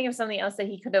trying to think of something else that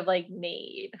he could have like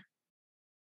made.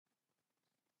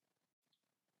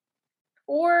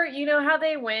 Or how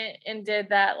they went and did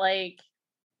that like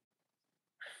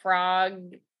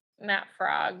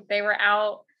they were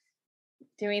out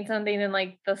doing something in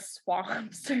like the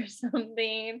swamps or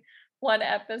something one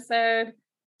episode,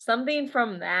 something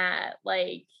from that,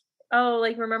 like, oh,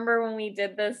 like remember when we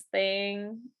did this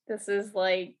thing, this is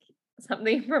like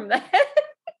something from that.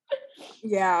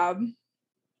 Yeah.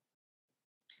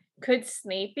 Could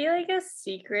Snape be like a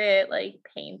secret like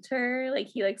painter? Like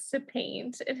he likes to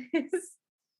paint in his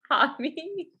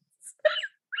hobbies?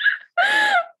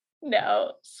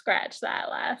 No, scratch that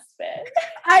last bit.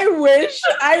 I wish,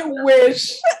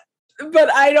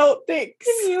 but I don't think.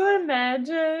 Can you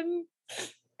imagine?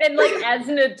 And like as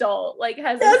an adult, like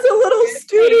has a little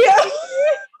studio.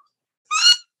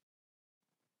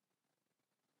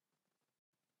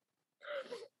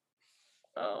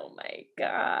 Oh my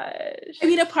gosh. I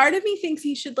mean, a part of me thinks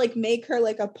he should like make her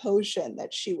like a potion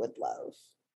that she would love.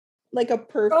 Like a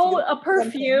perfume. Oh, a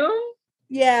perfume? Something.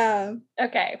 Yeah.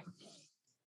 Okay.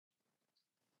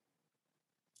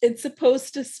 It's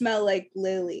supposed to smell like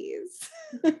lilies.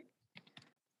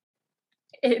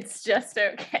 It's just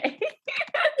okay.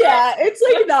 Yeah, it's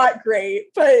like not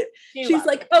great, but she's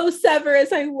like, oh,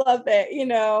 Severus, I love it, you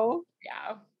know?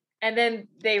 Yeah. And then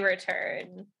they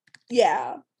return.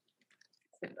 Yeah.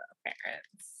 To the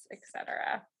parents,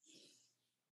 etc.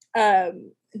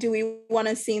 Do we want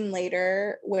a scene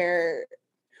later where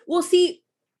we'll see?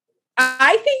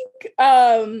 I think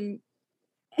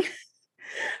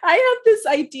I have this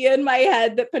idea in my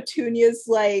head that Petunia's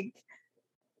like,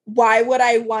 why would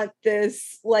I want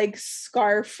this like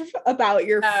scarf about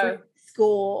your free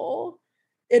school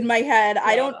in my head?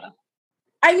 Yeah.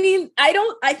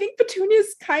 I think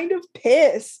Petunia's kind of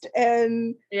pissed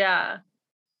and yeah.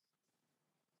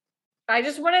 I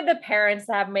just wanted the parents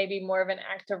to have maybe more of an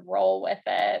active role with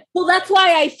it. Well, that's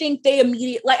why I think they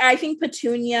immediately, like, I think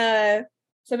Petunia.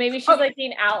 So maybe she's like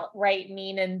being outright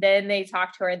mean and then they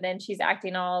talk to her and then she's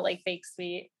acting all like fake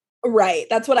sweet. Right.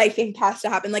 That's what I think has to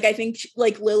happen. Like, I think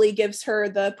like Lily gives her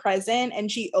the present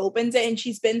and she opens it and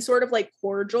she's been sort of like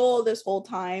cordial this whole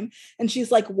time. And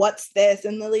she's like, what's this?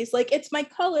 And Lily's like, it's my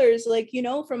colors, like, you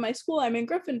know, from my school, I'm in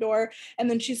Gryffindor. And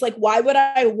then she's like, why would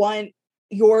I want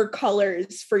your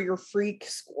colors for your freak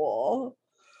school?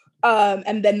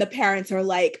 And then the parents are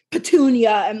like,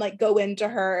 Petunia, and like go into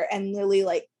her, and Lily,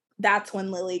 like, that's when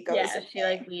Lily goes. Yeah, she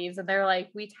like leaves and they're like,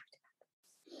 we talked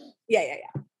about this. Yeah.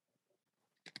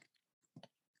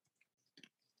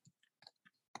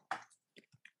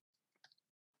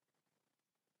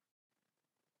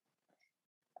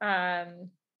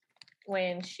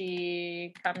 When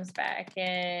she comes back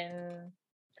in,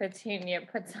 Petunia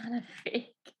puts on a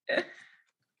fake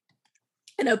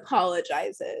and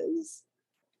apologizes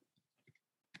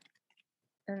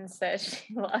and says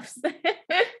she loves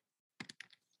it.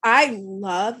 I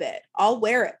love it. I'll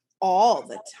wear it all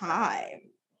the time.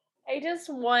 I just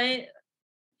want,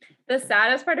 the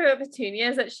saddest part about Petunia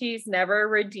is that she's never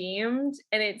redeemed,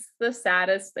 and it's the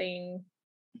saddest thing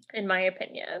in my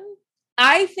opinion.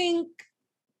 I think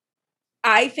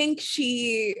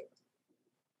she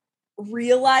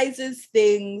realizes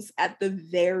things at the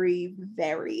very,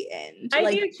 very end.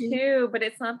 I do too, but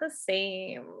it's not the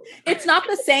same. It's not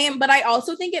the same, but I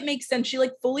also think it makes sense. She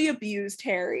like fully abused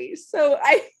Harry. So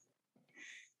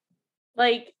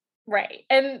right.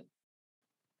 And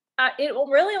it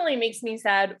really only makes me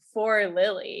sad for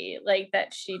Lily, like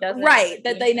that she doesn't. Right,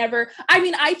 that they never, I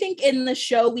mean, I think in the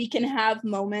show we can have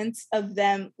moments of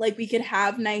them, like we could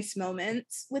have nice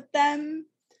moments with them,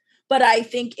 but I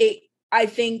think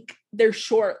they're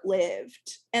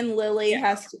short-lived and Lily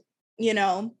has to, you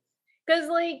know. Because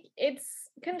like it's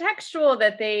contextual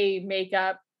that they make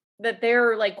up, that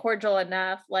they're like cordial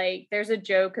enough. Like there's a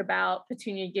joke about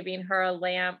Petunia giving her a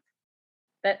lamp,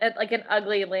 that like an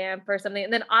ugly lamp or something,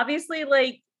 and then obviously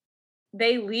like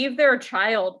they leave their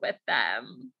child with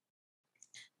them.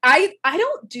 I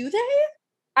don't, do they?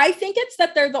 I think it's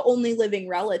that they're the only living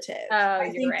relative.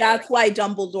 I think that's why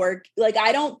Dumbledore, like,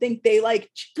 I don't think they like,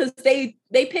 because they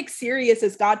pick Sirius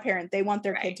as godparent. They want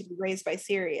their kid to be raised by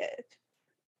Sirius.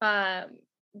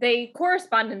 They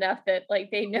correspond enough that like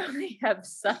they know they have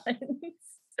sons.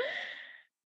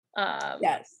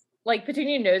 Yes. Like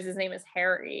Petunia knows his name is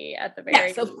Harry at the very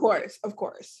Yes, of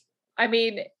course. I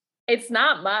mean, it's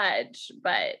not much,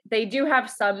 but they do have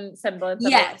some semblance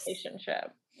of a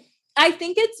relationship. I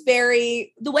think it's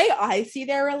very, the way I see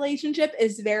their relationship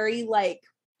is very like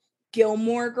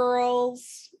Gilmore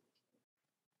Girls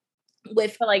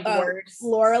with like worse.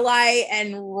 Lorelai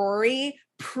and Rory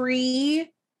pre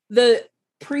the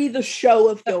show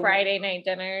of the Friday night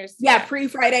dinners. Yeah,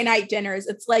 pre-Friday night dinners.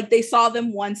 It's like they saw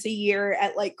them once a year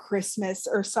at like Christmas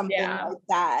or something like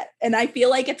that. And I feel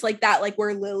like it's like that, like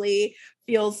where Lily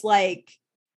feels like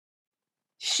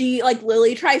she, like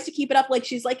Lily tries to keep it up. Like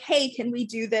she's like, hey, can we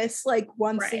do this like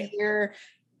once a year?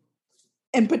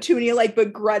 And Petunia like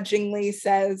begrudgingly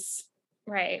says,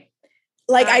 right.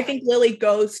 Like, I think Lily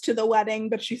goes to the wedding,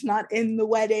 but she's not in the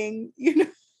wedding, you know?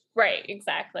 Right,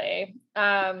 exactly.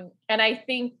 And I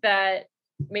think that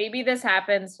maybe this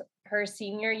happens her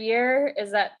senior year,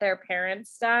 is that their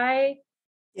parents die.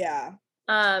 Yeah.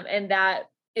 And that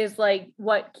is like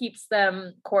what keeps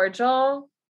them cordial.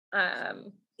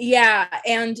 Yeah,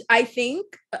 and I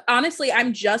think, honestly,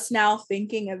 I'm just now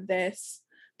thinking of this,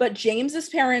 but James's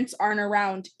parents aren't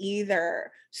around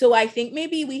either. So I think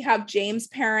maybe we have James'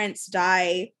 parents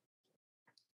die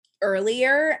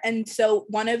earlier, and so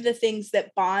one of the things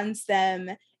that bonds them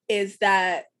is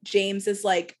that James is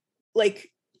like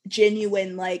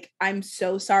genuine, like, I'm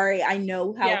so sorry, I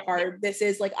know how hard this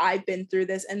is, like, I've been through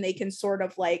this, and they can sort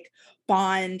of like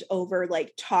bond over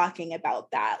like talking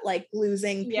about that, like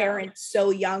losing parents so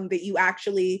young that you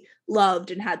actually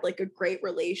loved and had like a great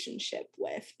relationship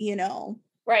with, you know.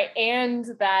 Right. And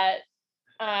that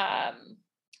I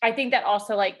think that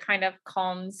also like kind of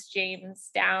calms James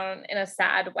down in a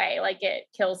sad way. Like it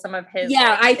kills some of his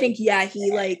I think he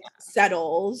like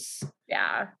settles.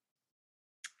 Yeah.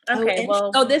 Okay,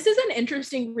 well, this is an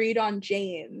interesting read on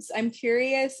James. I'm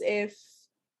curious if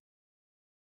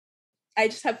I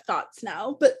just have thoughts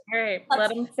now, but all right,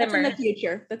 let him simmer.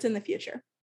 That's in the future.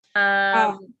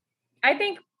 I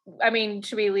think, I mean,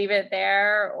 should we leave it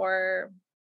there or?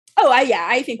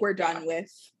 I think we're done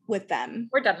with them.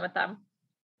 We're done with them.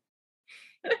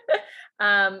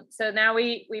 So now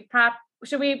we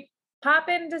should we pop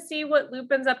in to see what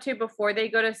Lupin's up to before they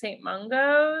go to St.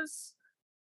 Mungo's?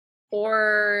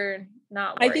 Or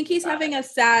not? I think he's having a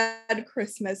sad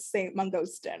Christmas St.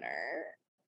 Mungo's dinner.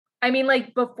 I mean,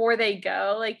 like before they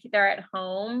go, like they're at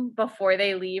home before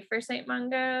they leave for St.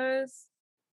 Mungo's.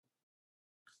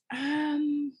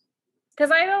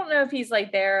 Because I don't know if he's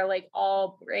like there like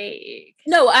all break.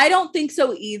 No, I don't think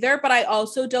so either. But I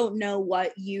also don't know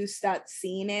what use that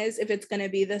scene is. If it's going to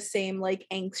be the same like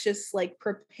anxious like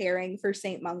preparing for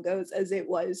St. Mungo's as it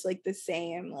was like the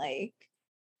same like.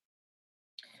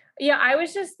 Yeah, I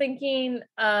was just thinking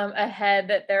ahead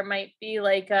that there might be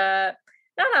like not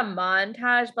a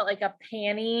montage, but like a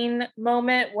panning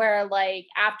moment where like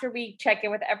after we check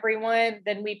in with everyone,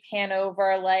 then we pan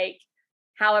over like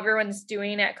how everyone's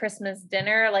doing at Christmas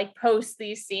dinner, like post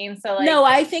these scenes. So like, no,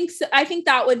 I think so. I think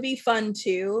that would be fun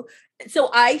too.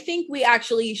 So I think we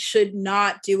actually should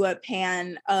not do a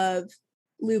pan of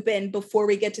Lupin before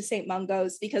we get to St.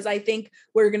 Mungo's, because I think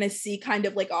we're going to see kind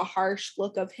of like a harsh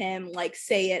look of him, like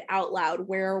say it out loud,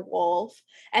 werewolf.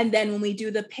 And then when we do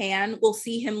the pan, we'll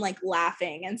see him like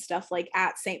laughing and stuff like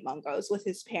at St. Mungo's with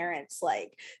his parents.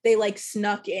 Like they like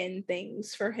snuck in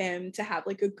things for him to have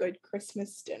like a good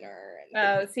Christmas dinner.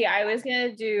 Oh, see, I was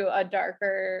going to do a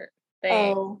darker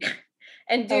thing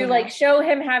and do like show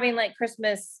him having like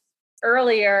Christmas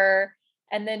earlier.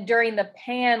 And then during the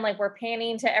pan, like we're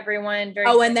panning to everyone.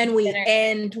 And then we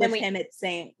end with him at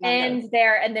St. End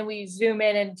there, and then we zoom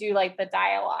in and do like the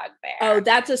dialogue there. Oh,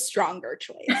 that's a stronger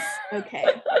choice. Okay,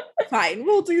 fine,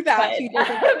 we'll do that.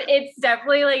 But, it's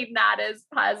definitely like not as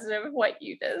positive what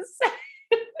you just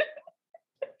said.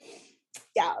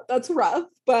 Yeah, that's rough.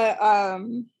 But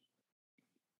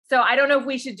so I don't know if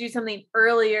we should do something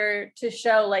earlier to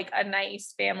show like a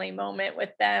nice family moment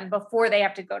with them before they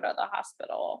have to go to the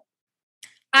hospital.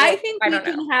 I think we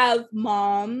can have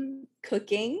mom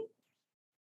cooking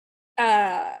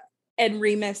and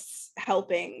Remus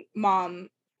helping mom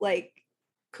like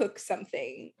cook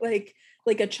something like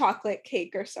a chocolate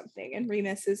cake or something, and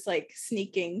Remus is like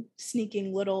sneaking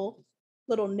little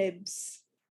nibs.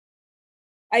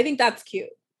 I think that's cute.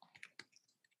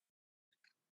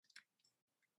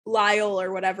 Lyle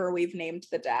or whatever we've named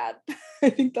the dad. I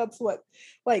think that's what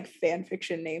like fan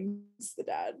fiction names the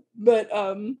dad. But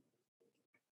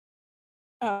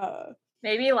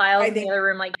maybe Lyle's in the other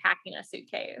room like packing a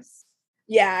suitcase.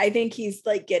 Yeah, I think he's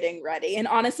like getting ready. And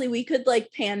honestly, we could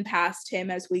like pan past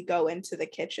him as we go into the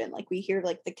kitchen. Like we hear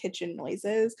like the kitchen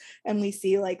noises and we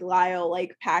see like Lyle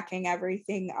like packing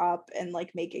everything up and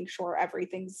like making sure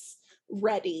everything's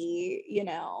ready, you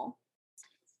know.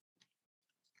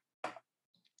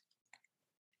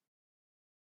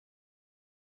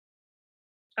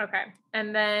 Okay.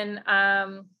 And then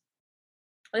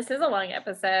this is a long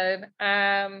episode.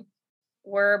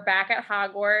 We're back at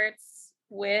Hogwarts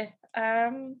with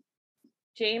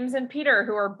James and Peter,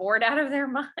 who are bored out of their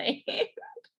mind.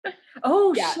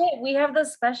 Shit, we have the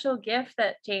special gift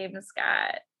that James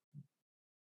got.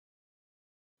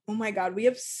 Oh my god, we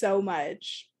have so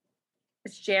much.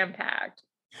 It's jam-packed.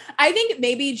 I think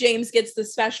maybe James gets the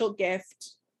special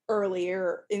gift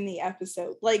earlier in the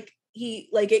episode. Like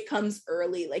it comes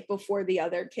early, like before the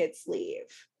other kids leave.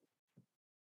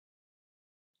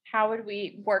 How would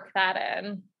we work that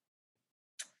in?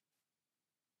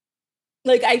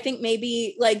 Like, I think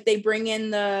maybe like they bring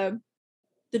in the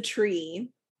tree.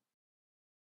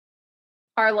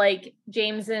 Are like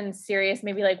James and Sirius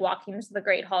maybe like walking into the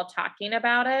Great Hall talking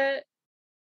about it?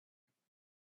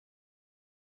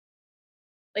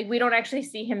 Like, we don't actually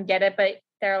see him get it, but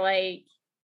they're like,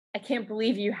 I can't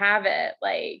believe you have it.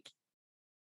 Like,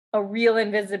 a real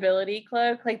invisibility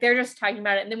cloak. Like, they're just talking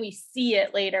about it, and then we see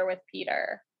it later with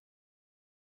Peter.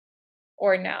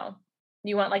 Or no?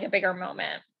 You want like a bigger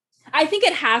moment? I think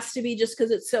it has to be just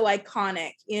because it's so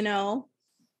iconic, you know?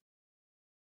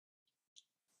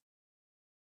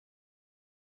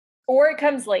 Or it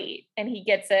comes late and he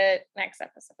gets it next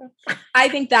episode. I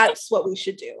think that's what we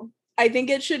should do. I think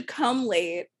it should come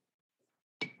late.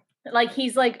 Like,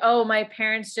 he's like, oh, my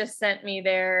parents just sent me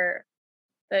the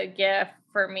gift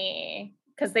for me.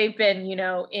 Because they've been, you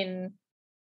know, in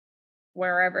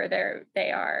wherever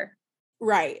they are.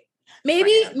 Right.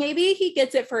 Maybe he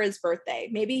gets it for his birthday.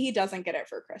 Maybe he doesn't get it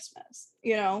for Christmas,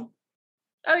 you know?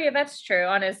 Oh, yeah, that's true.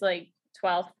 On his, like,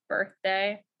 12th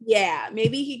birthday. Yeah,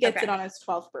 maybe he gets it on his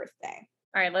 12th birthday.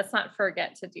 All right, let's not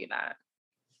forget to do that.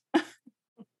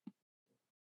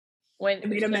 When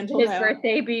his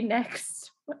birthday be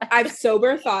next? I've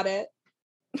sober thought it.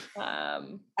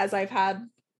 As I've had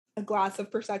a glass of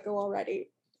Prosecco already.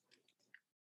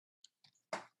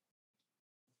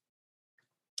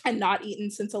 And not eaten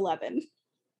since 11.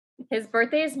 His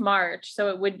birthday is March, so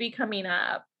it would be coming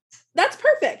up. That's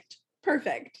perfect.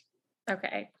 Perfect.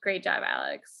 Okay, great job,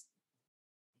 Alex.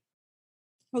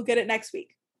 We'll get it next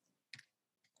week.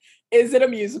 Is it a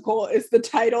musical? Is the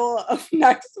title of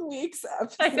next week's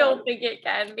episode? I don't think it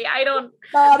can be. I don't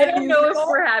know if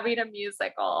we're having a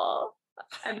musical.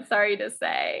 I'm sorry to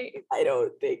say. I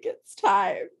don't think it's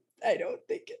time. I don't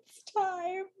think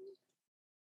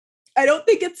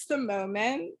it's the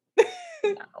moment.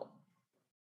 No.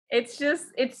 It's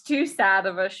too sad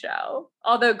of a show.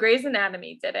 Although Grey's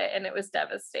Anatomy did it and it was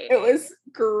devastating. It was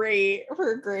great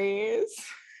for Grey's.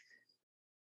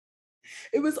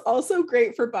 It was also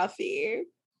great for Buffy.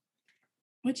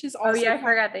 Which is also I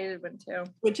forgot they did one too.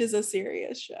 Which is a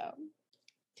serious show.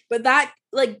 But that,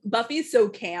 like, Buffy's so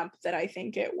camp that I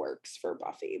think it works for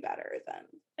Buffy better than...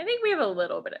 I think we have a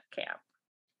little bit of camp.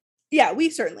 Yeah, we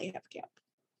certainly have camp.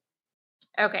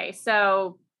 Okay,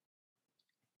 so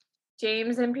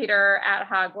James and Peter at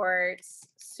Hogwarts,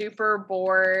 super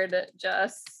bored,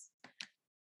 just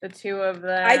the two of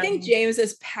them. I think James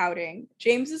is pouting.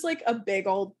 James is like a big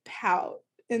old pout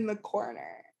in the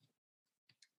corner.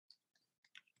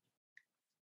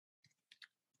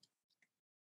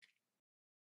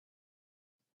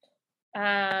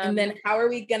 And then how are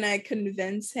we gonna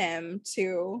convince him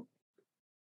to...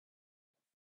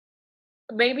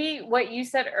 Maybe what you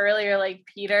said earlier, like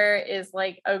Peter is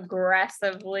like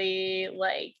aggressively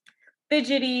like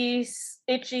fidgety,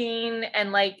 itching,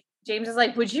 and like James is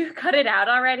like, would you cut it out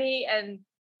already? And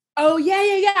oh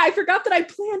yeah. I forgot that I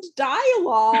planned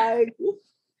dialogue.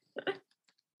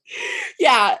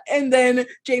 Yeah. And then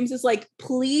James is like,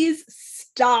 please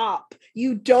stop.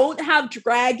 You don't have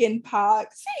dragon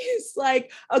pox. He's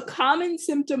like, a common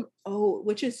symptom. Oh,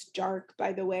 which is dark,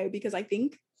 by the way, because I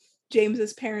think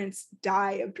James's parents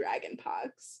die of dragon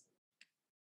pox.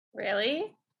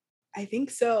 Really? I think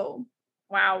so.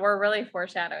 Wow, we're really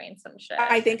foreshadowing some shit.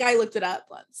 I think I looked it up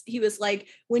once. He was like,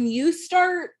 when you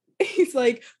start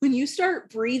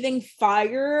breathing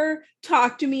fire,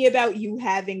 talk to me about you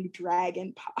having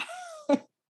dragon pox.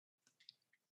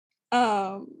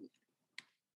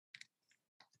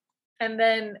 And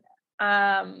then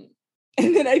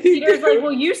I think Peter's like,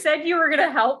 well, you said you were gonna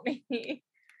help me.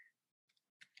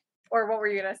 Or what were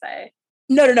you gonna say?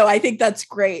 No. I think that's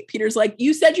great. Peter's like,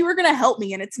 you said you were gonna help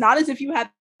me, and it's not as if you had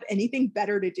anything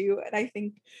better to do. And I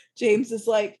think James is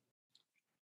like,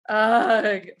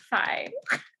 fine.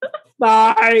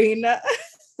 Fine.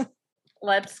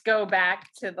 Let's go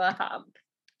back to the hump.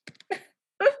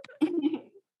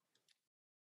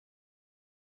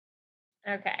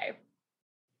 Okay.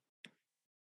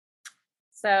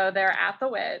 So they're at the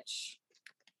witch.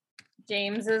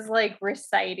 James is like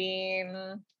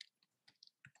reciting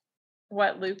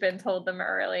what Lupin told them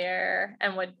earlier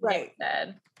and what Nick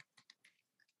said.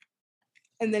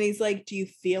 And then he's like, do you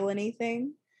feel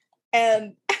anything?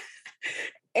 And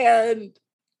I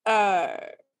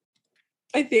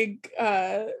think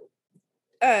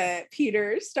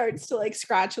Peter starts to like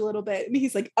scratch a little bit, and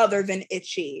he's like, other than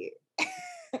itchy.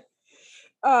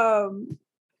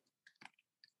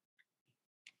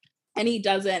 And he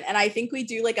doesn't. And I think we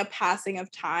do like a passing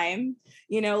of time,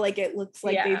 you know, like it looks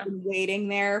like they've been waiting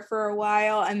there for a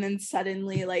while, and then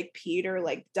suddenly like Peter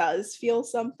like does feel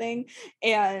something.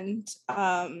 And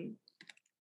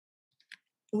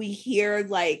we hear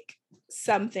like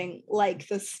something like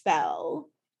the spell.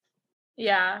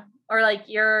 Yeah. Or like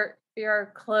you're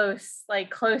close, like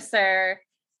closer.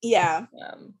 Yeah.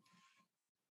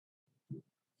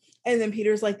 And then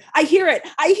Peter's like, I hear it.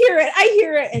 I hear it. I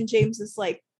hear it. And James is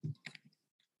like,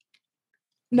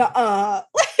 nuh-uh.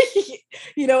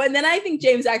 You know, and then I think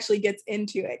James actually gets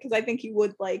into it because I think he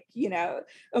would like, you know,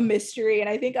 a mystery. And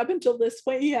I think up until this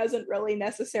point, he hasn't really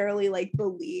necessarily like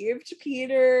believed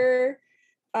Peter.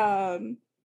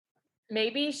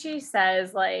 Maybe she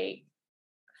says like,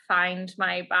 find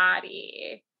my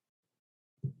body.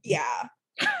 Yeah.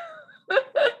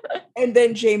 And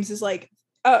then James is like,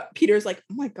 Peter's like,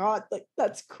 oh my God, like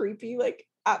that's creepy. Like,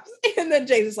 and then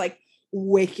James is like,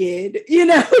 wicked, you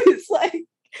know, it's like,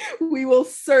 we will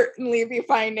certainly be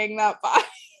finding that body.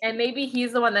 And maybe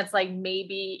he's the one that's like,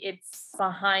 maybe it's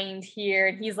behind here.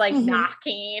 And he's like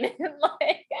knocking.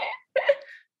 Like,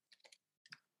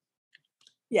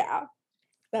 yeah,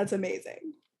 that's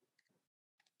amazing.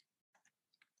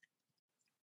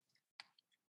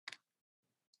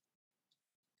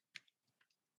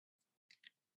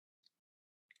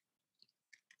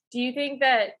 do you think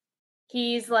that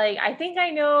he's like, I think I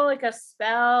know like a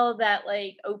spell that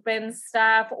like opens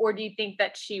stuff, or do you think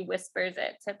that she whispers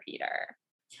it to Peter?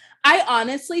 I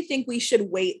honestly think we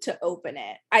should wait to open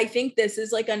it. I think this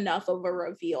is like enough of a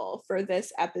reveal for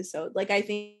this episode. Like I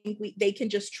think they can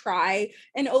just try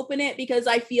and open it because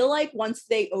I feel like once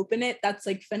they open it, that's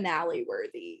like finale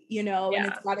worthy, you know, and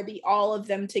it's got to be all of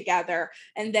them together.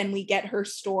 And then we get her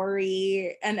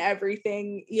story and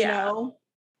everything, you know.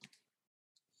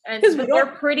 And we're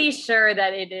pretty sure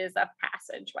that it is a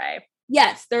passageway.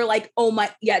 Yes, they're like, oh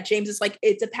my, yeah, James is like,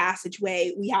 it's a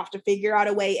passageway. We have to figure out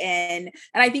a way in.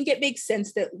 And I think it makes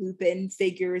sense that Lupin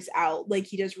figures out, like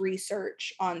he does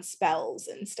research on spells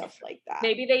and stuff like that.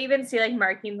 Maybe they even see like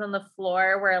markings on the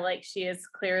floor where like she is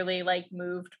clearly like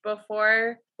moved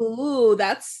before. Ooh,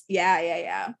 that's,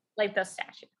 yeah. Like the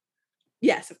statue.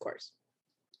 Yes, of course.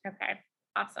 Okay,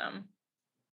 awesome.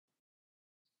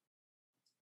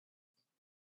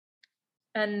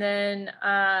 And then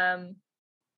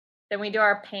we do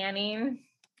our panning.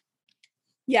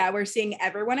 Yeah, we're seeing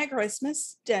everyone at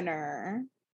Christmas dinner.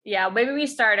 Yeah, maybe we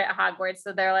start at Hogwarts.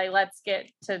 So they're like, let's get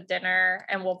to dinner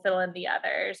and we'll fill in the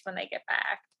others when they get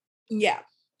back. Yeah.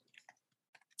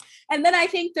 And then I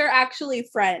think they're actually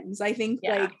friends. I think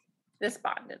like this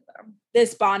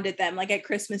bonded them. Like at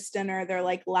Christmas dinner, they're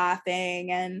like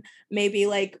laughing, and maybe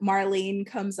like Marlene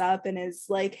comes up and is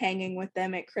like hanging with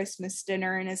them at Christmas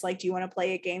dinner and is like, do you want to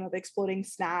play a game of exploding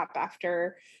snap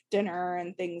after dinner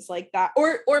and things like that?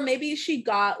 Or maybe she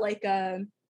got like I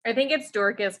think it's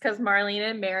Dorcas because Marlene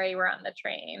and Mary were on the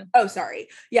train. Oh, sorry.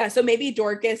 Yeah. So maybe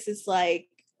Dorcas is like,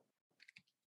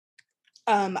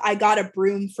 I got a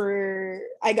broom for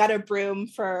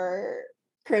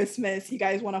Christmas. You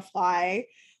guys want to fly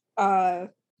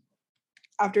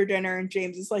after dinner? And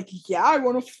James is like, yeah, I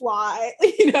want to fly,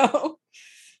 you know.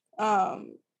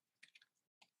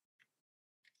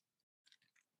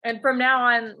 And from now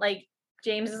on, like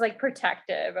James is like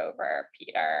protective over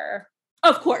Peter.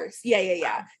 Of course.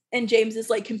 Yeah. And James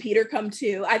is like, can Peter come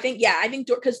too? I think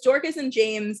because Dorcas and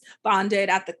James bonded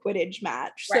at the Quidditch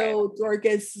match. Right. So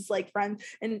Dorcas is like friends,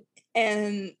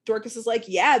 and Dorcas is like,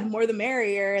 yeah, the more the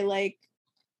merrier. Like,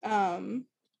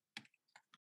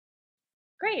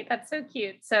 great. That's so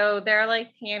cute. So they're like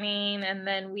panning, and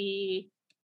then we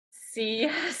see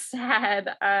a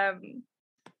sad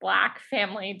Black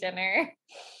family dinner.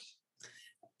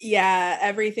 Yeah,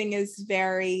 everything is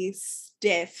very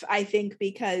stiff, I think,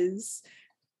 because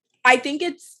I think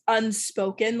it's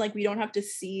unspoken. Like, we don't have to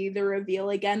see the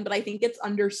reveal again, but I think it's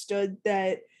understood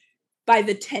that by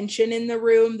the tension in the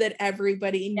room that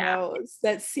everybody knows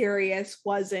that Sirius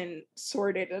wasn't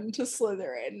sorted into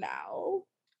Slytherin now.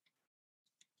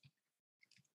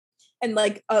 And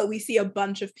like, we see a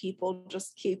bunch of people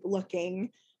just keep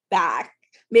looking back.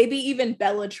 Maybe even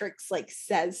Bellatrix like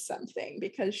says something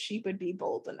because she would be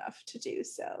bold enough to do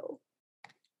so.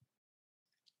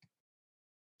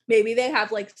 Maybe they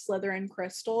have like Slytherin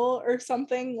crystal or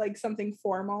something, like something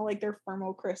formal, like their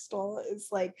formal crystal is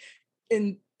like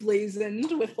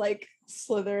emblazoned with like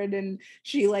Slytherin, and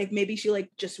she like, maybe she like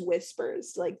just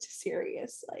whispers like to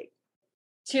Sirius, like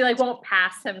she like won't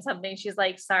pass him something. She's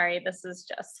like, sorry, this is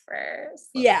just for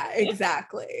Slytherin. Yeah,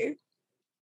 exactly.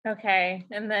 Okay.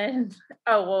 And then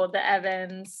the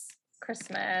Evans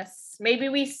Christmas. Maybe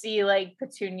we see like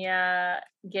Petunia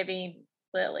giving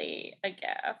Lily a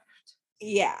gift.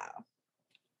 Yeah.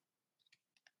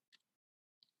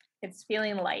 It's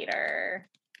feeling lighter.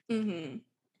 Mm-hmm.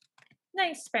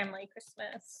 Nice family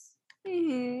Christmas.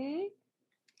 Mm-hmm.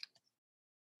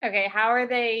 Okay, how are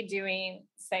they doing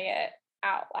Say It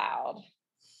Out Loud?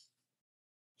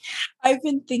 I've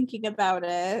been thinking about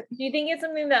it. Do you think it's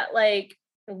something that like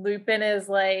Lupin is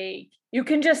like, you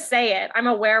can just say it, I'm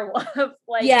a werewolf?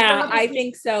 Like, yeah, I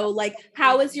think so. Like,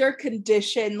 how is your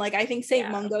condition? Like, I think St.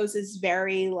 Mungo's is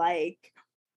very like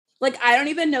I don't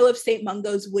even know if St.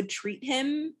 Mungo's would treat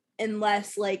him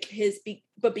unless like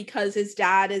but because his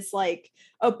dad is like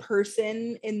a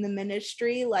person in the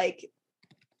ministry, like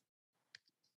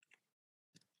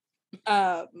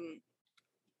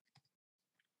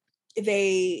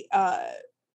they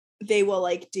will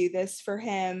like do this for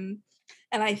him.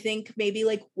 And I think maybe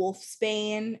like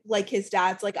Wolfsbane, like his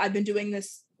dad's like, I've been doing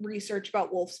this research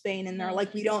about Wolfsbane, and they're like,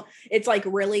 it's like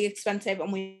really expensive,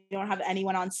 and we don't have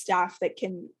anyone on staff that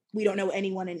we don't know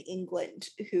anyone in England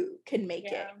who can make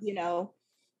it, you know?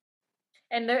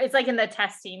 And it's like in the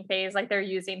testing phase, like they're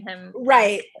using him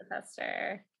right as a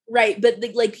tester. Right, but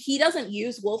like he doesn't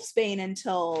use Wolfsbane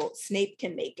until Snape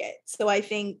can make it. So I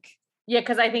think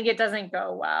because I think it doesn't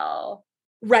go well.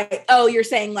 Right. Oh, you're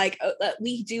saying like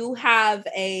we do have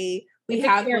it's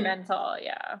experimental,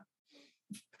 yeah.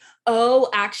 Oh,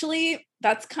 actually,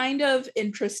 that's kind of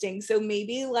interesting. So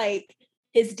maybe like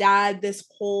his dad this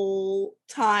whole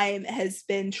time has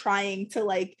been trying to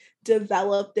like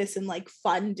develop this and like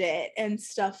fund it and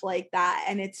stuff like that,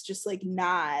 and it's just like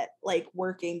not like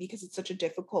working because it's such a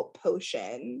difficult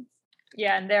potion.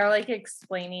 Yeah, and they're like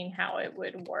explaining how it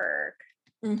would work.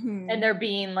 And they're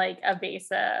being like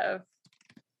evasive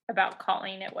about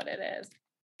calling it what it is.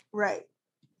 Right.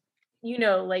 You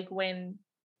know, like when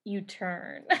you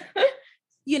turn.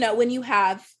 You know, when you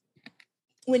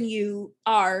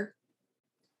are,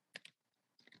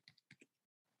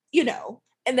 you know,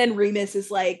 and then Remus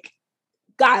is like,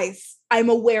 guys, I'm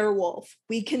a werewolf.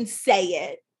 We can say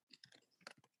it.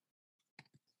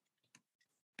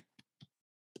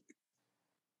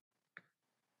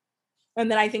 And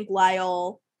then I think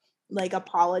Lyle like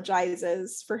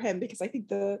apologizes for him because I think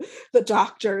the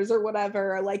doctors or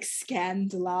whatever are like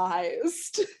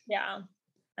scandalized. Yeah.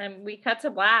 And we cut to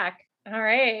black. All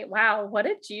right. Wow. What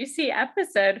a juicy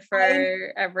episode for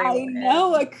everyone. I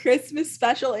know, a Christmas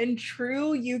special in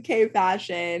true UK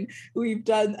fashion. We've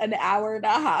done an 1.5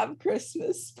 hour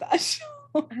Christmas special.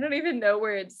 I don't even know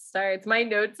where it starts. My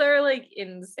notes are like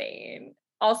insane.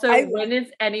 Also, when is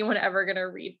anyone ever going to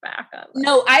read back on this?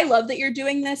 No, I love that you're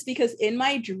doing this because in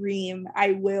my dream,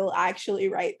 I will actually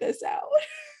write this out.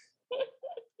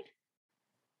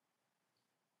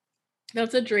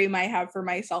 That's a dream I have for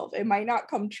myself. It might not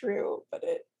come true, but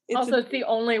it's the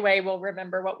only way we'll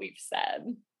remember what we've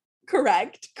said.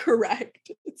 Correct.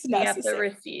 It's necessary. We have the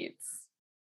receipts.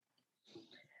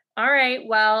 All right.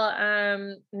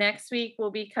 Well, next week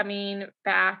we'll be coming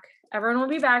back. Everyone will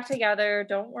be back together.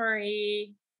 Don't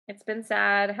worry. It's been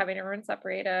sad having everyone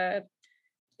separated.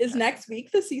 Is next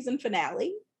week the season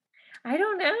finale? I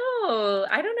don't know.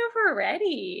 I don't know if we're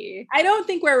ready. I don't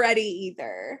think we're ready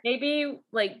either. Maybe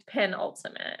like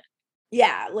penultimate.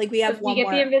 Yeah, like we have one more.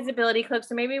 We get the invisibility cloak,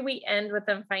 so maybe we end with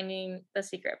them finding the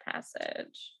secret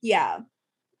passage. Yeah.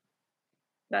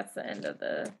 That's the end of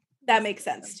That makes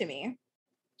sense to me.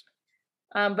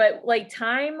 But like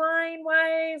timeline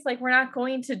wise, like we're not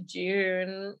going to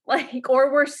June, like,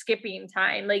 or we're skipping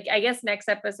time. Like I guess next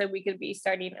episode we could be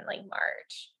starting in like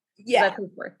March. Yeah, that's his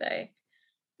birthday.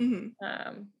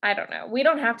 I don't know. We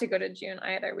don't have to go to June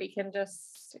either. We can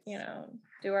just,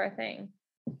 do our thing.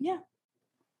 Yeah.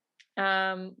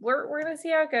 We're gonna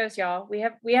see how it goes, y'all. We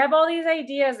have all these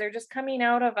ideas. They're just coming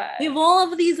out of us. We have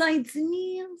all of these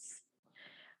ideas.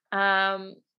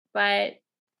 But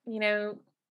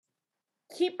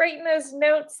keep writing those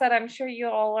notes that I'm sure you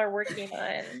all are working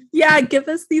on. Yeah, give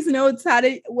us these notes.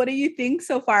 What do you think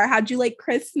so far? How'd you like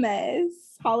Christmas?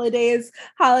 Holidays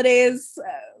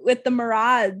with the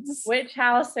Maraud's. Which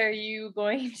house are you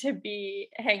going to be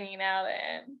hanging out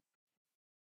in?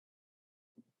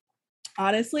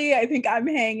 Honestly, I think I'm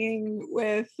hanging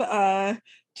with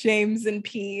James and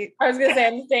Pete. I was gonna say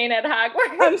I'm staying at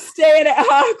Hogwarts. I'm staying at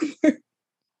Hogwarts.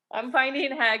 I'm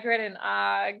finding Hagrid and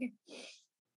Og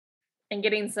and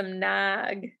getting some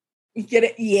nog. Get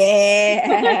it?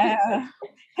 Yeah.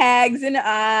 Hags and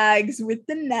Ogs with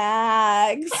the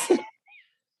nogs.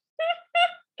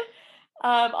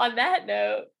 On that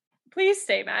note, please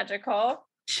stay magical.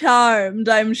 Charmed,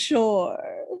 I'm sure.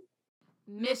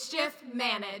 Mischief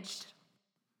managed.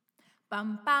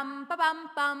 Bum bum ba bum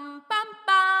bum bum bum.